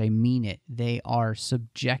brainwashed, I mean it. They are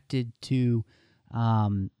subjected to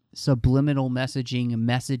subliminal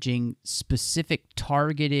messaging, specific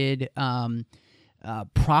targeted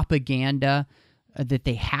propaganda that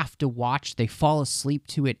they have to watch. They fall asleep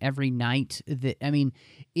to it every night.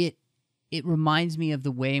 It reminds me of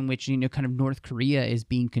the way in which, kind of North Korea is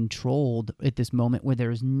being controlled at this moment, where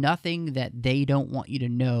there's nothing that they don't want you to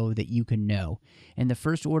know that you can know. And the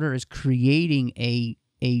First Order is creating a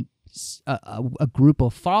group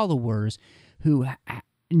of followers who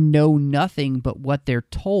know nothing but what they're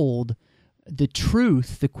told, the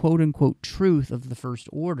truth, the quote-unquote truth of the First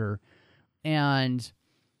Order. And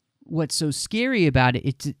what's so scary about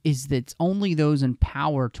it is that it's only those in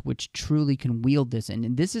power to which truly can wield this.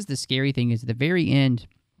 And this is the scary thing, is at the very end,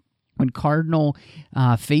 when Cardinal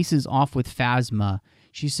faces off with Phasma,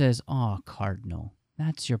 she says, Cardinal,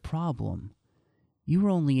 that's your problem. You were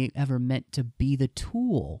only ever meant to be the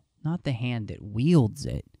tool, not the hand that wields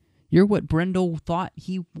it. You're what Brendel thought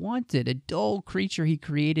he wanted, a dull creature he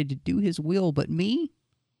created to do his will. But me,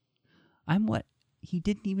 I'm what he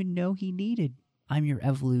didn't even know he needed. I'm your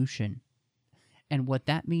evolution. And what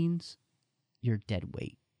that means, you're dead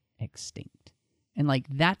weight, extinct. And like,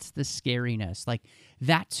 that's the scariness. Like,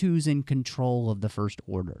 that's who's in control of the First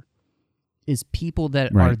Order, is people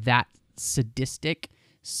that Right. are that sadistic,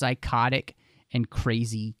 psychotic, and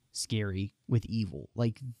crazy scary with evil.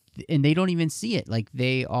 Like, and they don't even see it. Like,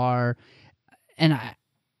 they are, and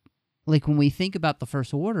like, when we think about the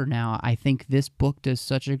First Order now, I think this book does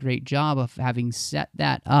such a great job of having set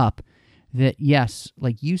that up that, yes,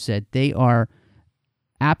 like you said, they are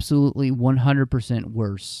absolutely 100%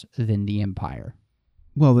 worse than the Empire.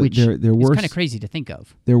 Well, Which they're is worse. kind of crazy to think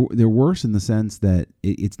of. They're worse in the sense that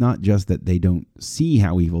it's not just that they don't see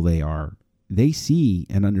how evil they are. They see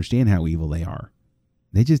and understand how evil they are.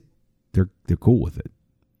 They just they're cool with it.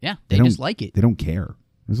 Yeah, They they just don't- like it. They don't care.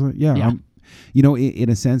 It's like, yeah, Yeah. you know, in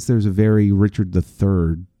a sense, there's a very Richard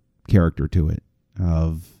III character to it.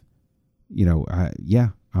 Of, you know,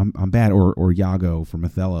 I'm bad, or Iago from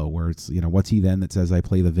Othello, where it's, you know, what's he then that says I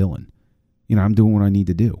play the villain? You know, I'm doing what I need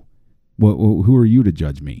to do. Who are you to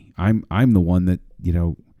judge me? I'm the one that, you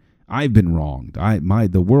know, I've been wronged.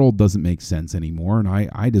 The world doesn't make sense anymore, and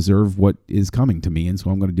I deserve what is coming to me, and so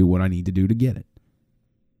I'm going to do what I need to do to get it.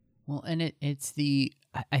 Well, and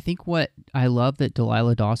I think what I love that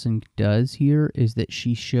Delilah Dawson does here is that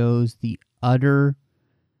she shows the utter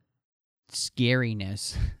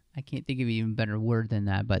scariness. I can't think of an even better word than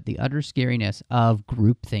that, but the utter scariness of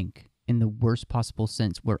groupthink in the worst possible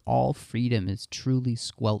sense, where all freedom is truly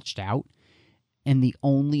squelched out, and the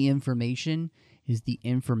only information is the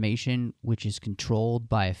information which is controlled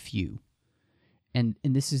by a few. And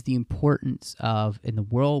this is the importance of, in the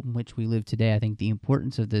world in which we live today, I think the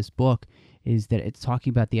importance of this book is that it's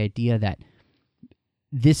talking about the idea that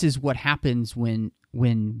this is what happens when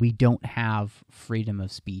we don't have freedom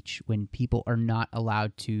of speech, when people are not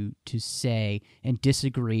allowed to say and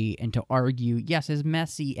disagree and to argue. Yes, as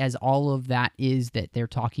messy as all of that is, that they're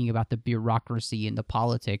talking about the bureaucracy and the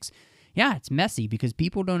politics. Yeah, it's messy because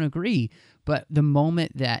people don't agree. But the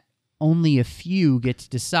moment that only a few get to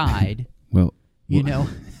decide, Well, you know,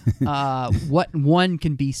 what one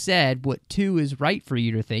can be said, what two is right for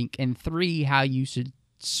you to think, and three, how you should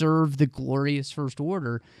serve the glorious First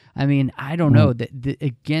Order. I mean, I don't know.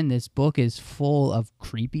 Again, this book is full of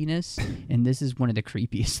creepiness, and this is one of the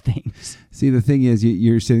creepiest things. see, the thing is,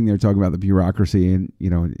 you're sitting there talking about the bureaucracy, and you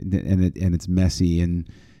know, and it's messy,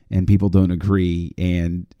 and people don't agree,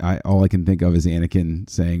 and all I can think of is Anakin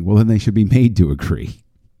saying, "Well, then they should be made to agree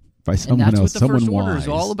by And someone that's else, what the someone First Order wise." is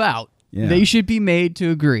all about. Yeah. They should be made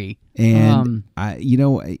to agree. And you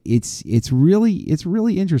know, it's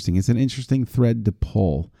really interesting. It's an interesting thread to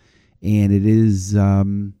pull, and it is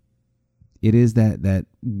that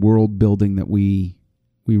world building that we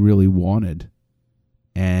really wanted,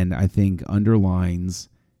 and I think underlines.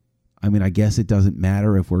 I mean, I guess it doesn't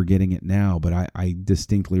matter if we're getting it now, but I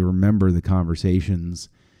distinctly remember the conversations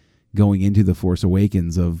going into The Force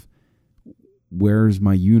Awakens of, where's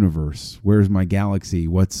my universe? Where's my galaxy?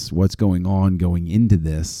 What's going on going into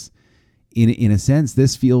this? In a sense,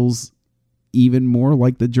 this feels even more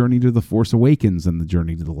like the journey to The Force Awakens than the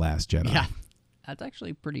journey to The Last Jedi. Yeah, that's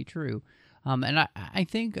actually pretty true. And I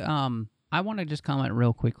think I want to just comment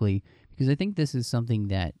real quickly, because I think this is something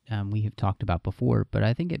that we have talked about before, but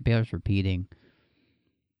I think it bears repeating.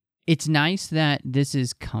 It's nice that this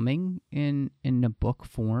is coming in a book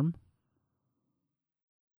form,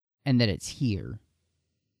 and that it's here.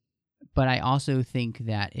 But I also think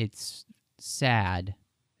that it's sad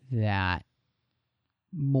that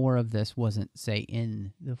more of this wasn't, say,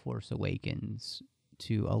 in The Force Awakens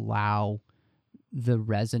to allow the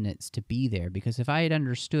resonance to be there. Because if I had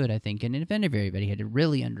understood, I think, and if everybody had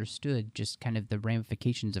really understood just kind of the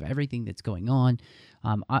ramifications of everything that's going on,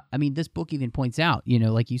 I mean, this book even points out, you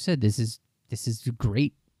know, like you said, this is a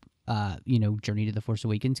great Journey to the Force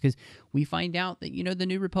Awakens, because we find out that, you know, the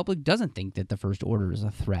New Republic doesn't think that the First Order is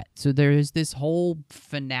a threat. So there is this whole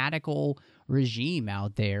fanatical regime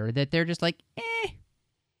out there that they're just like,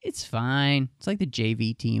 it's fine. It's like the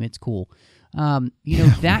JV team. It's cool. That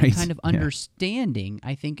Right. kind of understanding,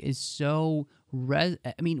 I think, is so... I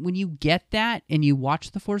mean, when you get that and you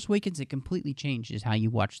watch The Force Awakens, it completely changes how you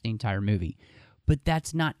watch the entire movie. But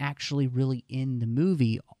that's not actually really in the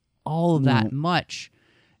movie all that much,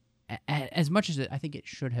 as much as I think it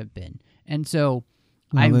should have been. And so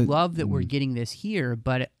I love that we're getting this here,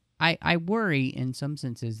 but I worry in some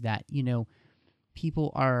senses that, you know,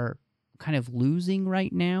 people are kind of losing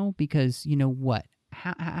right now, because, you know, what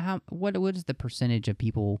is the percentage of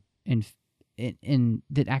people in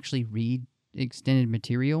that actually read extended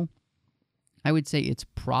material? I would say it's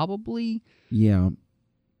probably Yeah.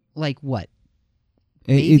 like what,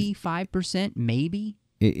 Maybe 5%, maybe.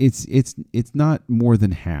 It's not more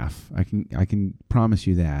than half. I can promise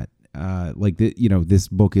you that. This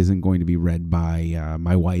book isn't going to be read by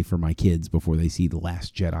my wife or my kids before they see The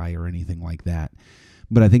Last Jedi or anything like that.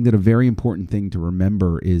 But I think that a very important thing to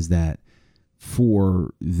remember is that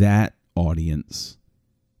for that audience,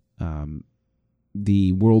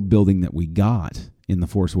 the world building that we got in The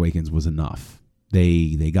Force Awakens was enough.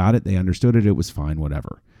 They got it, they understood it, it was fine,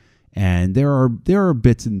 whatever. And there are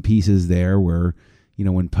bits and pieces there where,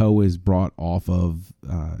 when Poe is brought off of,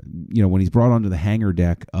 when he's brought onto the hangar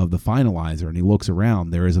deck of the Finalizer and he looks around,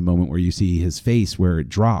 there is a moment where you see his face where it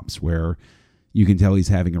drops, where you can tell he's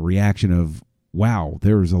having a reaction of, wow,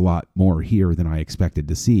 there's a lot more here than I expected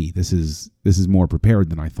to see. This is more prepared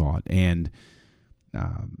than I thought. And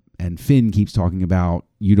Finn keeps talking about,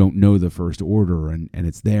 you don't know the First Order, and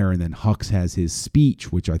it's there. And then Hux has his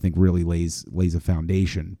speech, which I think really lays a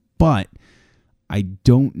foundation. But I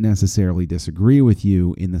don't necessarily disagree with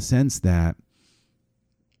you in the sense that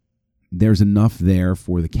there's enough there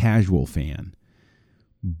for the casual fan,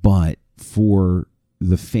 but for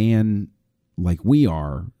the fan like we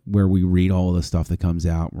are, where we read all of the stuff that comes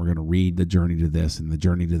out, we're going to read the journey to this and the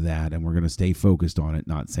journey to that, and we're going to stay focused on it.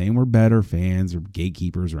 Not saying we're better fans or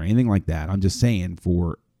gatekeepers or anything like that. I'm just saying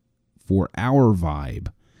for our vibe,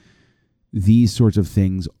 these sorts of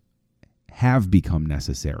things have become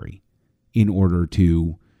necessary in order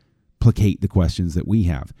to placate the questions that we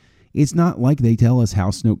have. It's not like they tell us how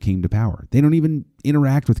Snoke came to power. They don't even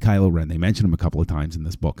interact with Kylo Ren. They mention him a couple of times in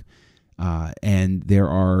this book. And there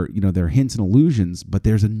are hints and allusions, but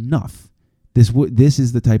there's enough. This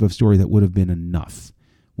is the type of story that would have been enough.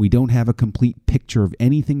 We don't have a complete picture of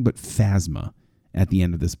anything but Phasma at the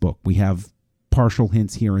end of this book. We have partial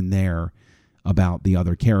hints here and there about the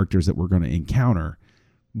other characters that we're going to encounter,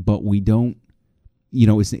 but we don't,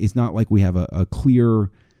 it's not like we have a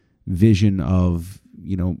clear vision of,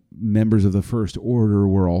 members of the First Order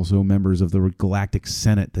were also members of the Galactic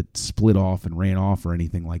Senate that split off and ran off or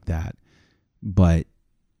anything like that. But,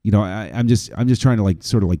 I'm just trying to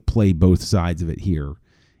sort of play both sides of it here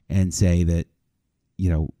and say that,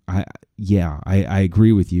 I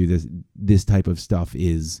agree with you. This type of stuff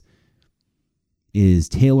is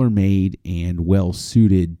tailor-made and well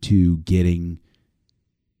suited to getting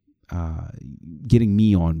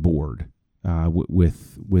me on board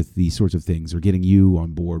with these sorts of things, or getting you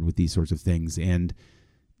on board with these sorts of things, and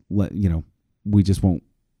we just won't,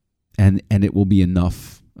 and it will be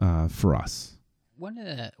enough for us. One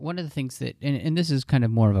of the things that, and this is kind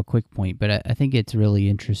of more of a quick point, but I think it's really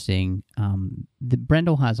interesting.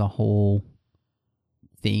 Brendel has a whole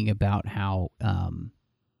thing about how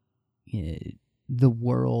the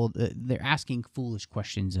world, they're asking foolish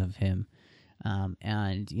questions of him.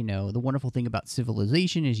 And, the wonderful thing about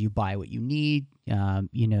civilization is you buy what you need,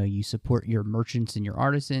 you support your merchants and your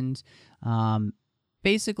artisans.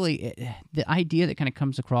 Basically, the idea that kind of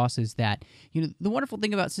comes across is that, the wonderful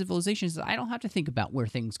thing about civilization is that I don't have to think about where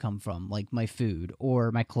things come from, like my food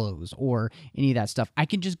or my clothes or any of that stuff. I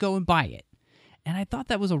can just go and buy it. And I thought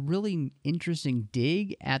that was a really interesting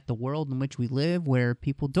dig at the world in which we live, where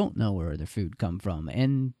people don't know where their food come from.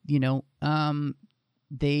 And,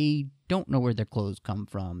 they don't know where their clothes come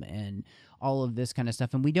from and all of this kind of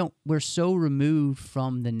stuff. And we're so removed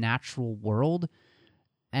from the natural world.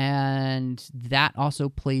 And that also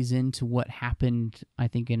plays into what happened, I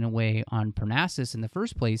think, in a way on Parnassus in the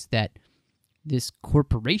first place, that this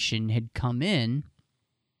corporation had come in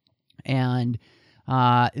and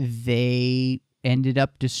they ended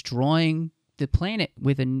up destroying the planet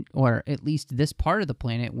or at least this part of the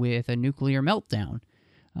planet with a nuclear meltdown.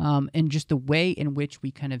 And just the way in which we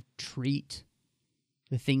kind of treat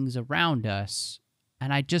the things around us.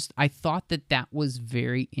 And I thought that was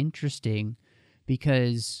very interesting,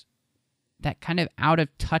 because that kind of out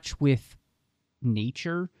of touch with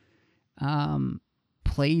nature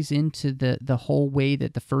plays into the whole way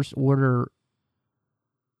that the First Order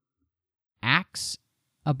acts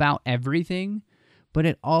about everything. But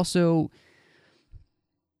it was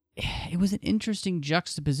an interesting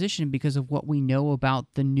juxtaposition because of what we know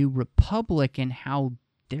about the New Republic and how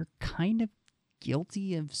they're kind of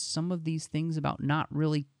guilty of some of these things about not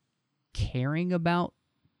really caring about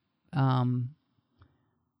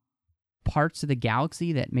parts of the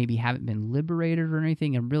galaxy that maybe haven't been liberated or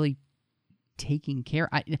anything, and really taking care.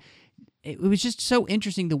 It was just so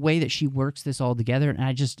interesting the way that she works this all together, and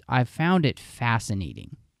I found it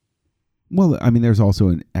fascinating. Well, I mean, there's also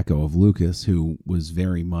an echo of Lucas, who was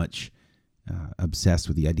very much obsessed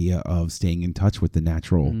with the idea of staying in touch with the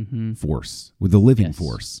natural force, with the living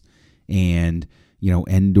force. And,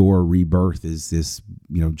 Endor Rebirth is this,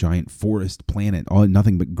 giant forest planet, all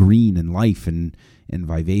nothing but green and life and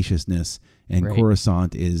vivaciousness. And Right.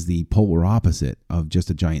 Coruscant is the polar opposite of just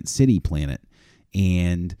a giant city planet.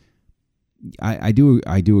 And I do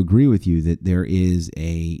agree with you that there is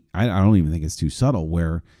I don't even think it's too subtle,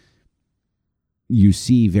 where you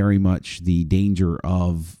see very much the danger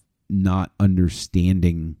of not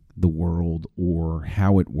understanding the world or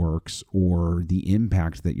how it works or the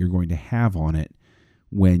impact that you're going to have on it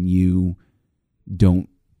when you don't.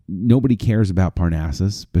 Nobody cares about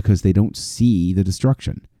Parnassus because they don't see the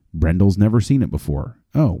destruction. Brendel's never seen it before.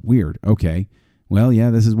 Oh, weird. Okay. Well, yeah,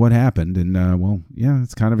 this is what happened. And,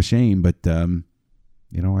 it's kind of a shame, but, I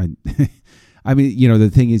mean,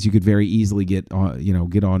 the thing is, you could very easily get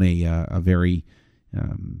on a very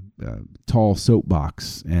tall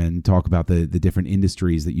soapbox and talk about the different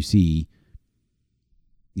industries that you see,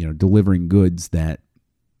 delivering goods that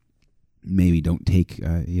maybe don't take,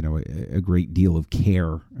 a great deal of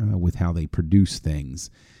care with how they produce things.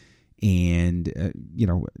 And,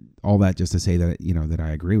 all that just to say that, that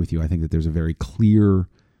I agree with you. I think that there's a very clear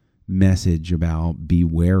message about be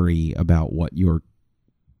wary about what your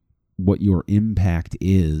impact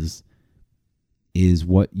is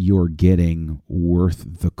what you're getting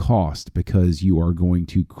worth the cost, because you are going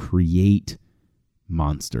to create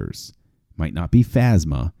monsters. Might not be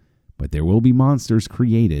Phasma, but there will be monsters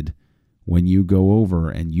created when you go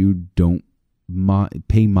over and you don't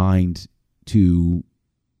pay mind to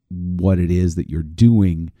what it is that you're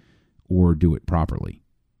doing or do it properly.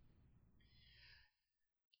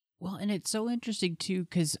 Well, and it's so interesting too,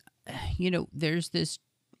 because there's this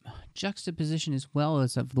juxtaposition as well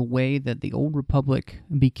as of the way that the Old Republic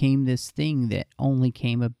became this thing that only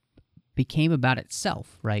became about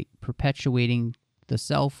itself, right? Perpetuating the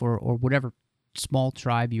self or whatever small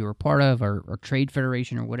tribe you were part of or trade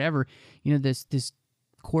federation or whatever. This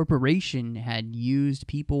corporation had used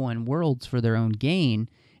people and worlds for their own gain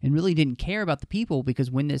and really didn't care about the people, because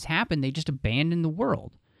when this happened, they just abandoned the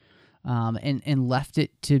world and left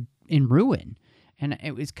it in ruin. And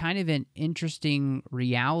it was kind of an interesting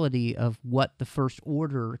reality of what the First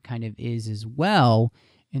Order kind of is as well,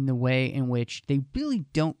 in the way in which they really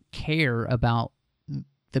don't care about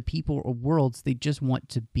the people or worlds. They just want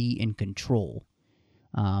to be in control.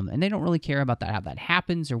 And they don't really care about how that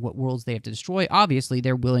happens or what worlds they have to destroy. Obviously,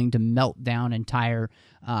 they're willing to melt down entire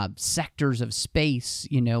sectors of space,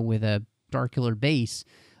 with a Starkiller base.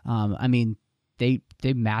 They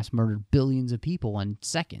mass murdered billions of people in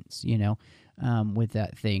seconds, with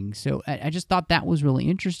that thing. So I just thought that was really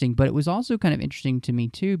interesting. But it was also kind of interesting to me,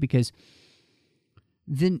 too, because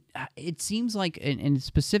then it seems like, and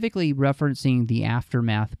specifically referencing the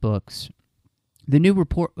Aftermath books, the New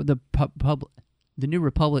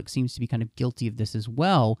Republic seems to be kind of guilty of this as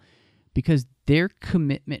well, because their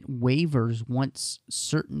commitment wavers once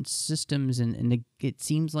certain systems and it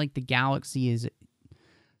seems like the galaxy is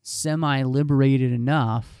semi-liberated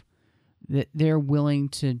enough that they're willing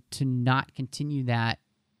to not continue that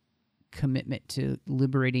commitment to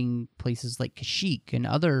liberating places like Kashyyyk and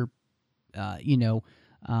other,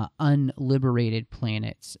 unliberated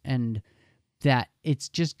planets, and that it's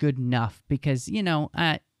just good enough because,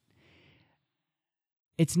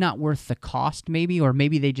 it's not worth the cost, maybe, or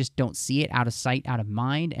maybe they just don't see it, out of sight, out of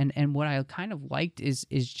mind. And what I kind of liked is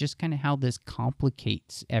just kind of how this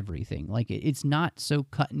complicates everything. Like, it's not so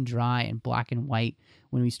cut and dry and black and white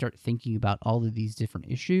when we start thinking about all of these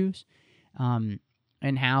different issues, and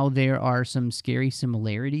how there are some scary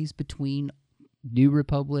similarities between New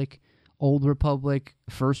Republic, Old Republic,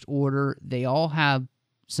 First Order. They all have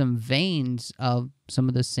some veins of some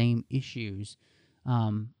of the same issues.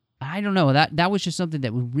 I don't know. That was just something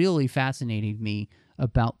that really fascinated me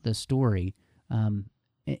about the story,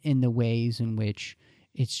 in the ways in which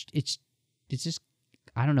it's just,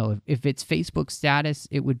 I don't know, if it's Facebook status,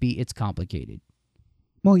 it would be it's complicated.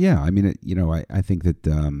 Well, yeah. I mean, I think that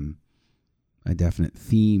a definite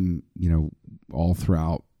theme, all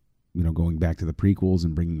throughout, going back to the prequels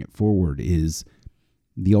and bringing it forward, is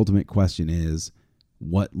the ultimate question is,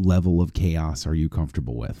 what level of chaos are you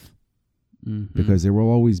comfortable with? Mm-hmm. Because there will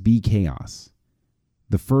always be chaos.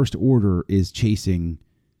 The First Order is chasing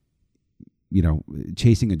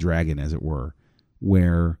a dragon, as it were,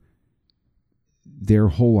 where their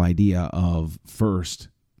whole idea of First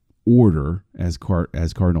Order, as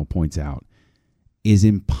Cardinal points out, is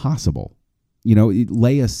impossible.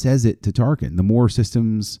 Leia says it to Tarkin. The more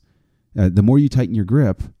systems, the more you tighten your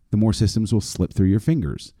grip, the more systems will slip through your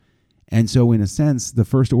fingers. And so, in a sense, the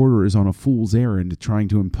First Order is on a fool's errand trying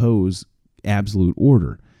to impose absolute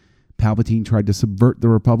order. Palpatine tried to subvert the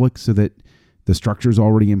Republic so that The structure's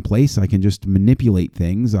already in place. I can just manipulate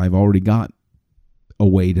things. I've already got a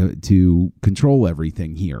way to control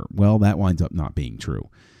everything here. Well, that winds up not being true.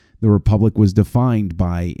 The Republic was defined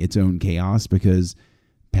by its own chaos because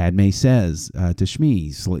Padme says to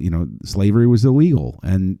Shmi, slavery was illegal,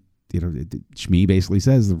 and Shmi basically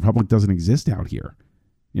says the Republic doesn't exist out here.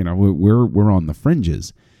 We're on the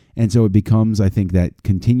fringes, and so it becomes, I think, that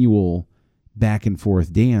continual back and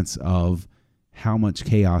forth dance of how much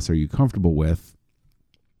chaos are you comfortable with,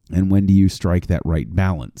 and when do you strike that right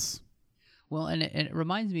balance? Well, and it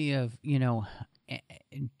reminds me of,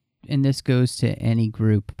 and this goes to any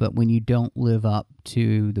group, but when you don't live up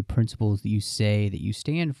to the principles that you say that you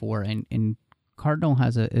stand for, and Cardinal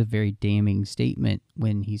has a very damning statement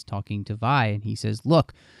when he's talking to Vi, and he says,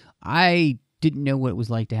 look, I didn't know what it was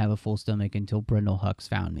like to have a full stomach until Brindle Hux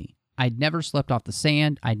found me. I'd never slept off the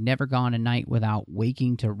sand. I'd never gone a night without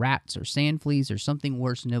waking to rats or sand fleas or something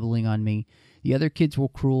worse nibbling on me. The other kids were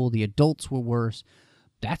cruel. The adults were worse.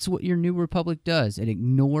 That's what your New Republic does. It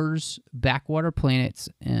ignores backwater planets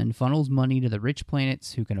and funnels money to the rich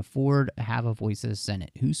planets who can afford to have a voice in the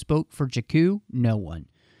Senate. Who spoke for Jakku? No one.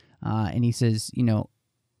 And he says,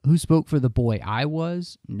 who spoke for the boy I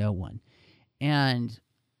was? No one. And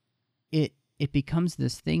it becomes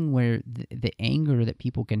this thing where the anger that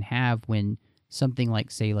people can have when something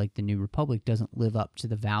like the New Republic doesn't live up to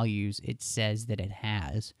the values it says that it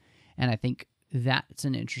has. And I think that's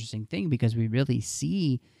an interesting thing because we really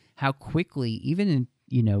see how quickly, even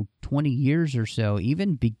in 20 years or so,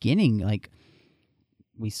 even beginning, like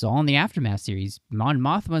we saw in the Aftermath series, Mon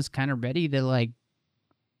Mothma's kind of ready to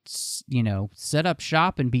set up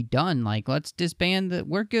shop and be done. Like, let's disband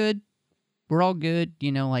we're good, we're all good,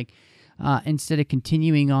 instead of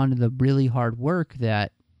continuing on to the really hard work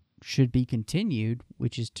that should be continued,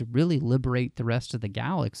 which is to really liberate the rest of the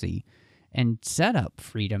galaxy and set up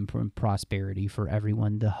freedom and prosperity for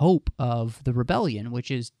everyone. The hope of the rebellion, which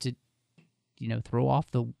is to, throw off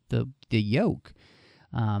the yoke.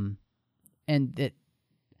 And that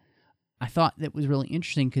I thought that was really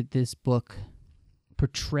interesting because this book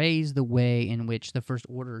portrays the way in which the First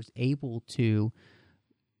Order is able to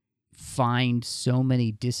find so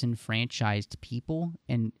many disenfranchised people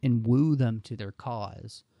and woo them to their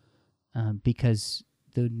cause, because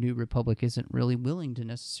the New Republic isn't really willing to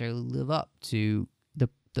necessarily live up to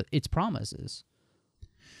its promises.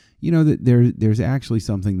 That there's actually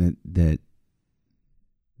something that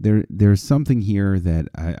there's something here that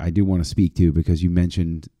I do want to speak to because you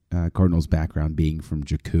mentioned Cardinal's background being from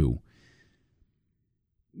Jakku.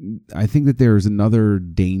 I think that there's another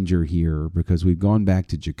danger here because we've gone back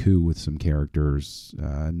to Jakku with some characters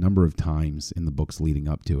a number of times in the books leading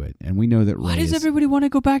up to it, and we know that Why does everybody want to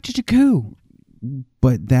go back to Jakku?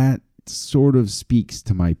 But that sort of speaks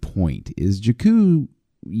to my point. Is Jakku,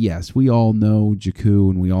 yes, we all know Jakku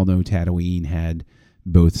and we all know Tatooine had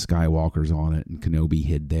both Skywalkers on it and Kenobi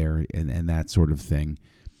hid there and that sort of thing.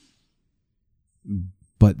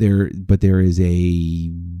 But there is a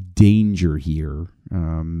danger here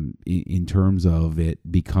in terms of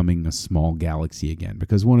it becoming a small galaxy again.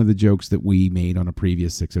 Because one of the jokes that we made on a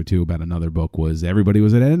previous 602 about another book was everybody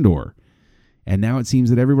was at Endor. And now it seems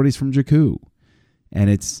that everybody's from Jakku. And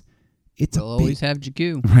We'll always have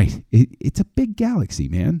Jakku. Right. It's a big galaxy,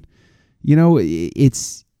 man.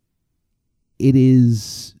 It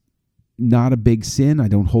is not a big sin. I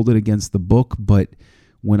don't hold it against the book, but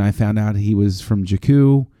when I found out he was from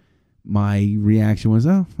Jakku, my reaction was,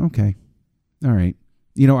 oh, okay. All right.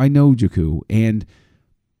 I know Jakku, and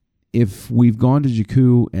if we've gone to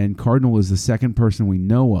Jakku and Cardinal is the second person we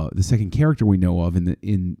know of, the second character we know of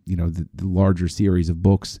in the larger series of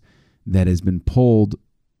books that has been pulled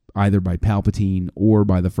either by Palpatine or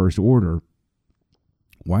by the First Order,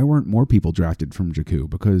 why weren't more people drafted from Jakku?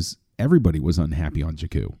 Because everybody was unhappy on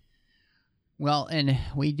Jakku. Well, and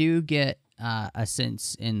we do get a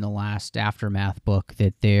sense in the last Aftermath book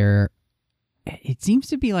that it seems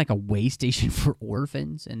to be like a way station for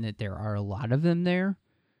orphans and that there are a lot of them there.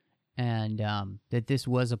 And that this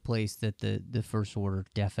was a place that the First Order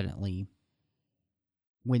definitely,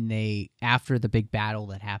 after the big battle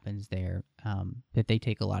that happens there, that they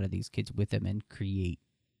take a lot of these kids with them and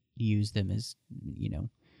use them as,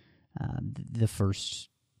 the first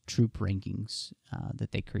troop rankings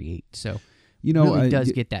that they create. So really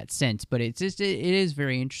does get that sense. But it is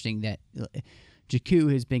very interesting that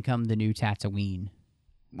Jakku has become the new Tatooine.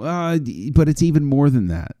 But it's even more than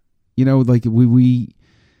that. Like we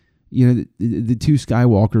the two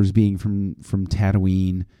Skywalkers being from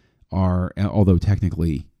Tatooine are, although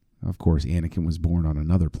technically, of course, Anakin was born on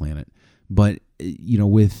another planet, but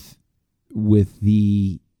with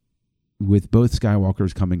with both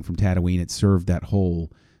Skywalkers coming from Tatooine, it served that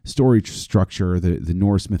whole story structure, the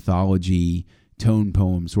Norse mythology, tone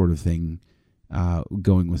poem sort of thing,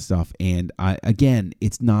 going with stuff. And again,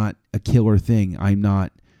 it's not a killer thing. I'm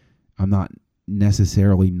not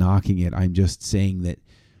necessarily knocking it. I'm just saying that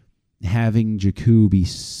having Jakku be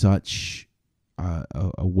such a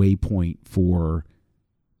waypoint for,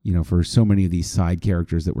 for so many of these side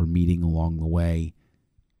characters that we're meeting along the way,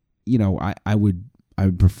 I would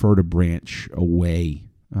prefer to branch away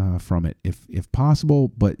from it if possible.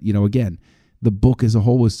 But again, the book as a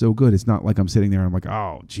whole was so good. It's not like I'm sitting there and I'm like,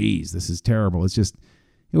 oh, geez, this is terrible. It's just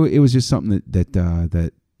it was just something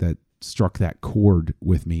that struck that chord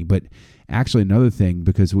with me. But actually, another thing,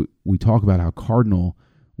 because we talk about how Cardinal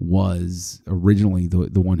was originally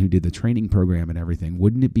the one who did the training program and everything.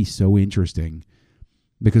 Wouldn't it be so interesting?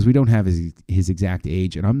 Because we don't have his exact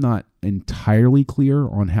age, and I'm not entirely clear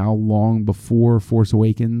on how long before Force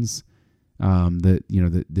Awakens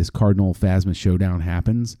this Cardinal Phasma showdown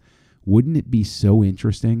happens. Wouldn't it be so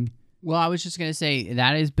interesting? Well, I was just going to say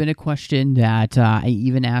that has been a question that I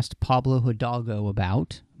even asked Pablo Hidalgo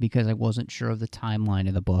about, because I wasn't sure of the timeline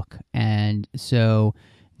of the book. And so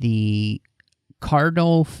the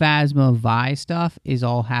Cardinal Phasma Vi stuff is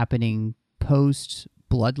all happening post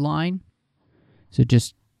Bloodline. So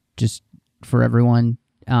just for everyone,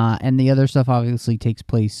 and the other stuff obviously takes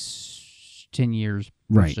place 10 years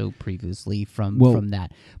or so previously from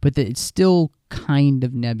that. But it's still kind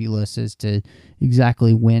of nebulous as to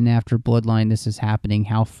exactly when after Bloodline this is happening,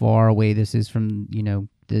 how far away this is from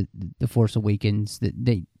the Force Awakens.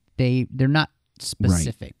 That they're not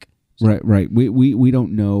specific. Right. We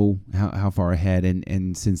don't know how far ahead,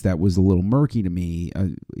 and since that was a little murky to me,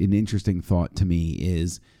 an interesting thought to me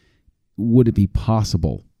is, would it be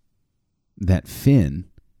possible that Finn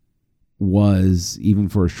was, even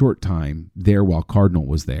for a short time, there while Cardinal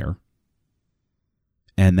was there,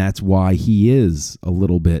 and that's why he is a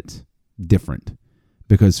little bit different,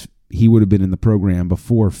 because he would have been in the program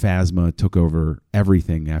before Phasma took over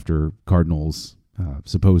everything after Cardinal's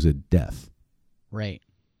supposed death. Right.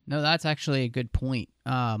 No, that's actually a good point.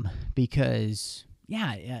 Because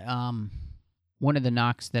one of the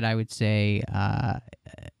knocks that I would say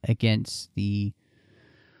against the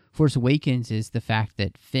Force Awakens is the fact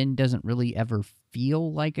that Finn doesn't really ever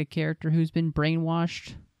feel like a character who's been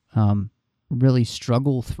brainwashed. Really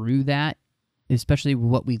struggle through that, especially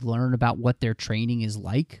what we learn about what their training is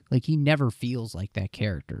like. Like, he never feels like that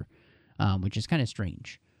character, which is kind of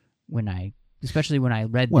strange. Especially when I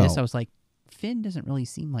read this, I was like, Finn doesn't really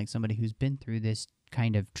seem like somebody who's been through this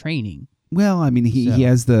kind of training. Well, I mean, he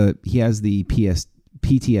has the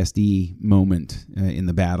PTSD moment in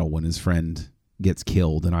the battle when his friend gets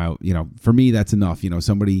killed, and for me, that's enough.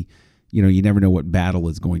 Somebody, you never know what battle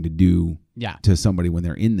is going to do to somebody when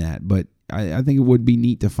they're in that. But I think it would be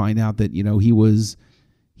neat to find out that he was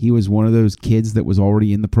one of those kids that was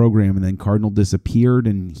already in the program, and then Cardinal disappeared,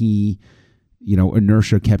 and he,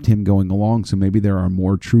 inertia kept him going along. So maybe there are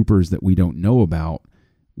more troopers that we don't know about,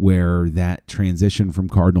 where that transition from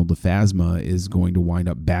Cardinal to Phasma is going to wind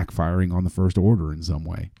up backfiring on the First Order in some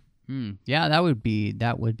way. Yeah, that would be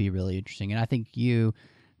really interesting. And I think you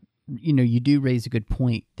do raise a good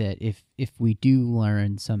point that if we do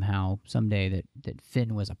learn somehow someday that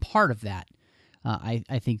Finn was a part of that,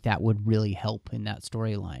 I think that would really help in that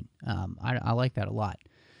storyline. I like that a lot.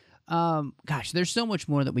 Gosh, there's so much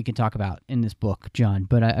more that we can talk about in this book, John,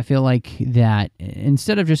 but I feel like that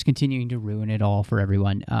instead of just continuing to ruin it all for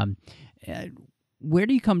everyone, where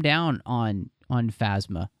do you come down on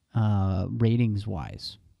Phasma,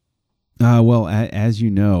 ratings-wise? Well, as you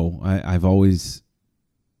know, I have always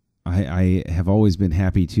been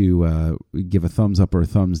happy to give a thumbs up or a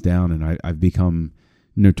thumbs down, and I've become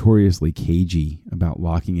notoriously cagey about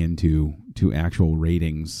locking into actual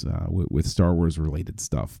ratings with Star Wars related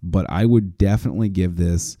stuff. But I would definitely give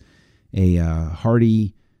this a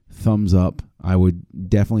hearty thumbs up. I would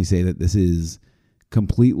definitely say that this is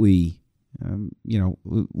completely,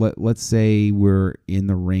 let's say we're in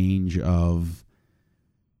the range of,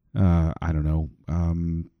 4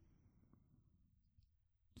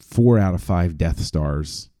 out of 5 Death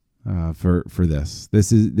Stars for this.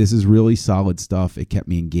 This is really solid stuff. It kept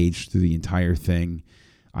me engaged through the entire thing.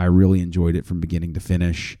 I really enjoyed it from beginning to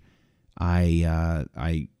finish.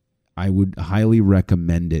 I would highly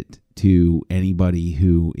recommend it to anybody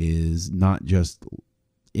who is not just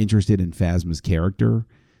interested in Phasma's character,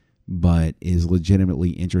 but is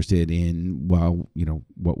legitimately interested in,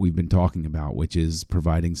 what we've been talking about, which is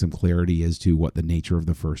providing some clarity as to what the nature of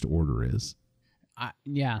the First Order is.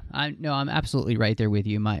 I'm absolutely right there with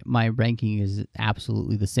you. My ranking is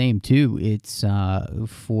absolutely the same too. It's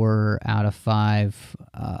 4 out of 5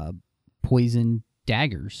 poison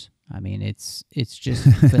daggers. I mean, it's just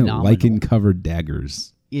phenomenal. Lichen-covered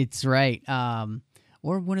daggers. It's right.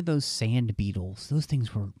 Or one of those sand beetles. Those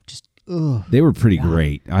things were just, ugh. They were pretty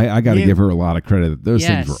great. I got to give her a lot of credit. Those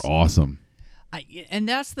things were awesome. And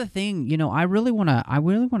that's the thing. You know, I really want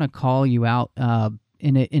to call you out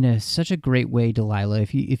in such a great way, Delilah.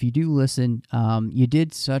 If you do listen, you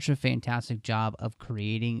did such a fantastic job of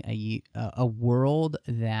creating a world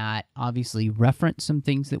that obviously referenced some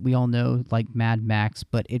things that we all know, like Mad Max,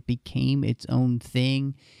 but it became its own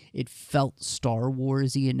thing. It felt Star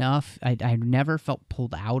Wars-y enough. I never felt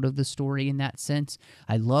pulled out of the story in that sense.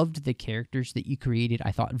 I loved the characters that you created.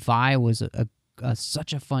 I thought Vi was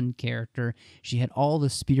such a fun character. She had all the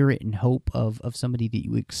spirit and hope of somebody that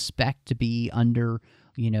you expect to be under,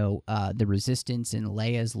 the Resistance and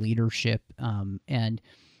Leia's leadership. And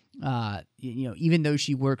even though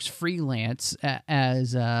she works freelance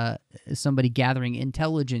as somebody gathering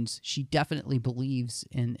intelligence, she definitely believes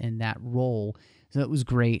in that role. So it was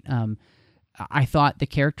great. I thought the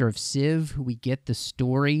character of Civ, who we get the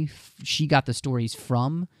story, she got the stories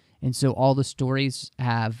from, and so all the stories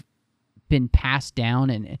have been passed down.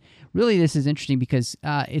 And really, this is interesting because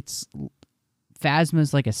it's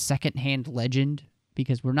Phasma's like a secondhand legend,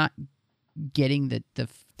 because we're not getting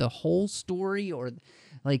the whole story, or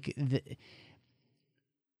like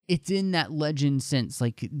it's in that legend sense.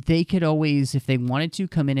 Like, they could always, if they wanted to,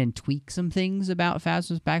 come in and tweak some things about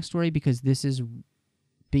Phasma's backstory, because this is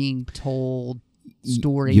being told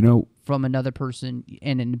story from another person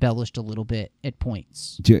and embellished a little bit at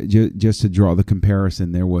points. Just to draw the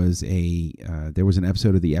comparison, there was an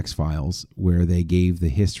episode of the X-Files where they gave the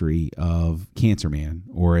history of Cancer Man,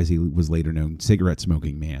 or as he was later known, Cigarette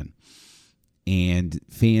Smoking Man, and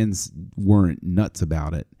fans weren't nuts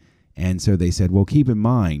about it. And so they said, well, keep in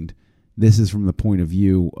mind, this is from the point of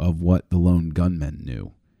view of what the lone gunmen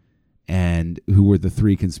knew, and who were the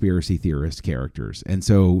 3 conspiracy theorist characters. And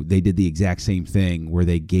so they did the exact same thing, where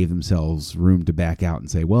they gave themselves room to back out and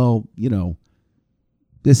say, well,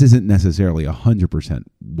 this isn't necessarily 100%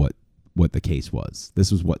 what the case was. This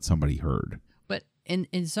was what somebody heard. But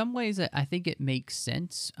in some ways, I think it makes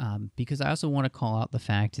sense, because I also want to call out the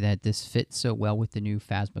fact that this fits so well with the new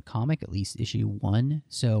Phasma comic, at least issue 1.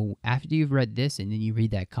 So after you've read this and then you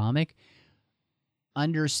read that comic,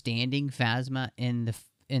 understanding Phasma in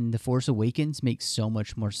the Force Awakens makes so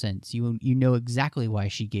much more sense. You know exactly why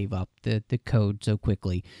she gave up the code so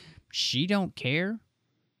quickly. She don't care.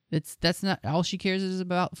 That's not all she cares is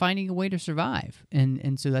about finding a way to survive.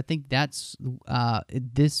 And so I think that's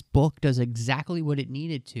this book does exactly what it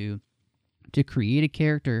needed to create a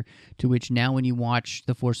character to which now when you watch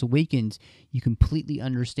The Force Awakens, you completely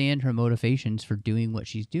understand her motivations for doing what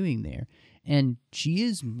she's doing there. And she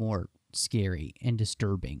is more scary and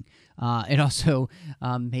disturbing. It also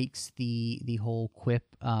makes the whole quip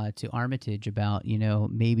to Armitage about,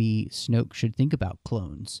 maybe Snoke should think about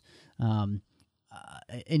clones.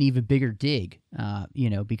 An even bigger dig,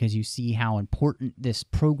 because you see how important this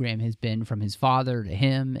program has been from his father to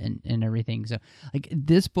him and everything. So, like,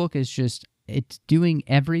 this book is just, it's doing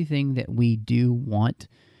everything that we do want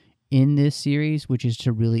in this series, which is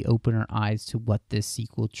to really open our eyes to what this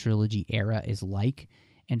sequel trilogy era is like.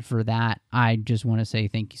 And for that, I just want to say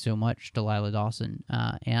thank you so much, Delilah Dawson.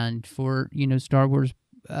 And for, Star Wars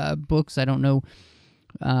books, I don't know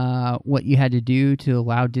what you had to do to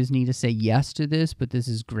allow Disney to say yes to this, but this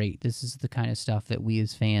is great. This is the kind of stuff that we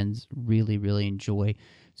as fans really, really enjoy.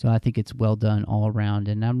 So I think it's well done all around,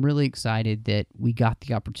 and I'm really excited that we got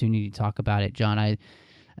the opportunity to talk about it, John.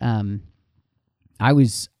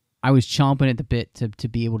 I was chomping at the bit to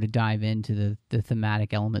be able to dive into the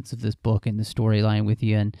thematic elements of this book and the storyline with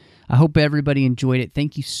you, and I hope everybody enjoyed it.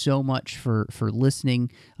 Thank you so much for listening.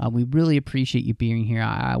 We really appreciate you being here.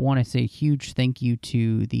 I want to say a huge thank you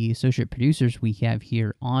to the associate producers we have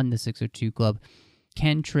here on the 602 Club.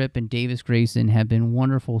 Ken Tripp and Davis Grayson have been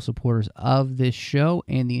wonderful supporters of this show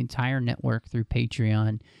and the entire network through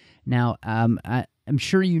Patreon. Now, I'm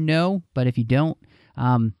sure you know, but if you don't,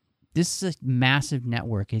 this is a massive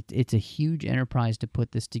network. It's a huge enterprise to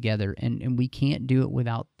put this together, and we can't do it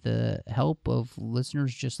without the help of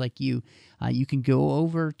listeners just like you. You can go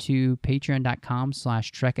over to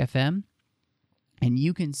patreon.com/TrekFM, and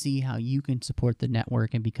you can see how you can support the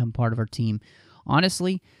network and become part of our team.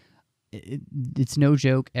 Honestly, it's no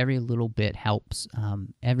joke. Every little bit helps.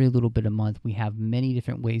 Every little bit a month. We have many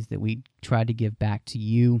different ways that we try to give back to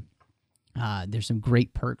you There's some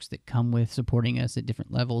great perks that come with supporting us at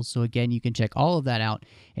different levels. So again, you can check all of that out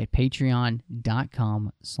at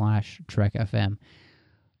patreon.com/TrekFM.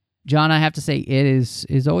 John, I have to say it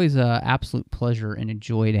is always an absolute pleasure and a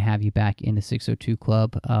joy to have you back in the 602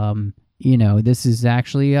 Club. This is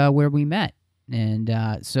actually where we met. And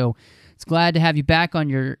so it's glad to have you back on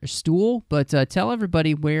your stool. But tell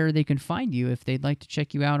everybody where they can find you if they'd like to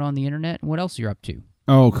check you out on the internet and what else you're up to.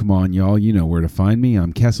 Oh, come on, y'all. You know where to find me.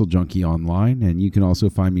 I'm Kessel Junkie online, and you can also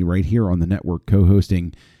find me right here on the network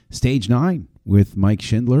co-hosting Stage 9 with Mike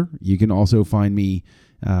Schindler. You can also find me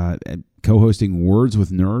co-hosting Words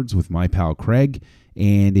with Nerds with my pal Craig.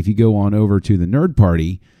 And if you go on over to the Nerd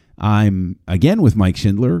Party, I'm again with Mike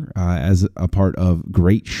Schindler as a part of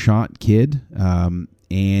Great Shot Kid.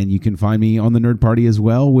 And you can find me on the Nerd Party as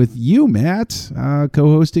well with you, Matt,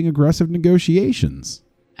 co-hosting Aggressive Negotiations.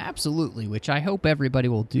 Absolutely, which I hope everybody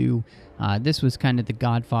will do. This was kind of the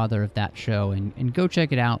godfather of that show, and go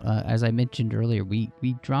check it out. As I mentioned earlier, we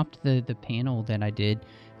dropped the panel that I did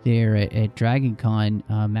there at Dragon Con,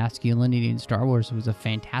 Masculinity in Star Wars. It was a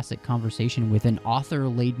fantastic conversation with an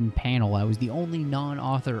author-laden panel. I was the only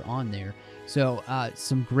non-author on there. So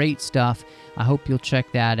some great stuff. I hope you'll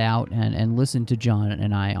check that out and listen to John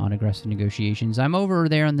and I on Aggressive Negotiations. I'm over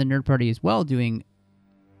there on the Nerd Party as well doing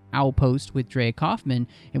Owl Post with Drea Kaufman,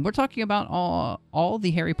 and we're talking about all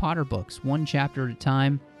the Harry Potter books, one chapter at a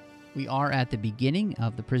time. We are at the beginning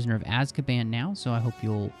of The Prisoner of Azkaban now, so I hope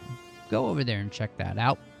you'll go over there and check that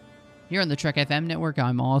out. Here on the Trek FM network,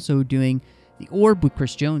 I'm also doing The Orb with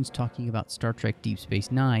Chris Jones, talking about Star Trek Deep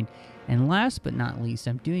Space Nine. And last but not least,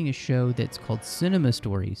 I'm doing a show that's called Cinema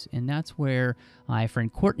Stories, and that's where my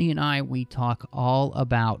friend Courtney and we talk all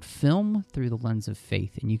about film through the lens of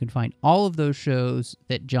faith. And you can find all of those shows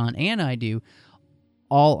that John and I do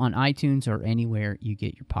all on iTunes or anywhere you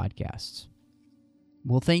get your podcasts.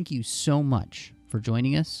 Well, thank you so much for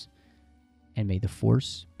joining us, and may the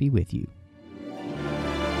Force be with you.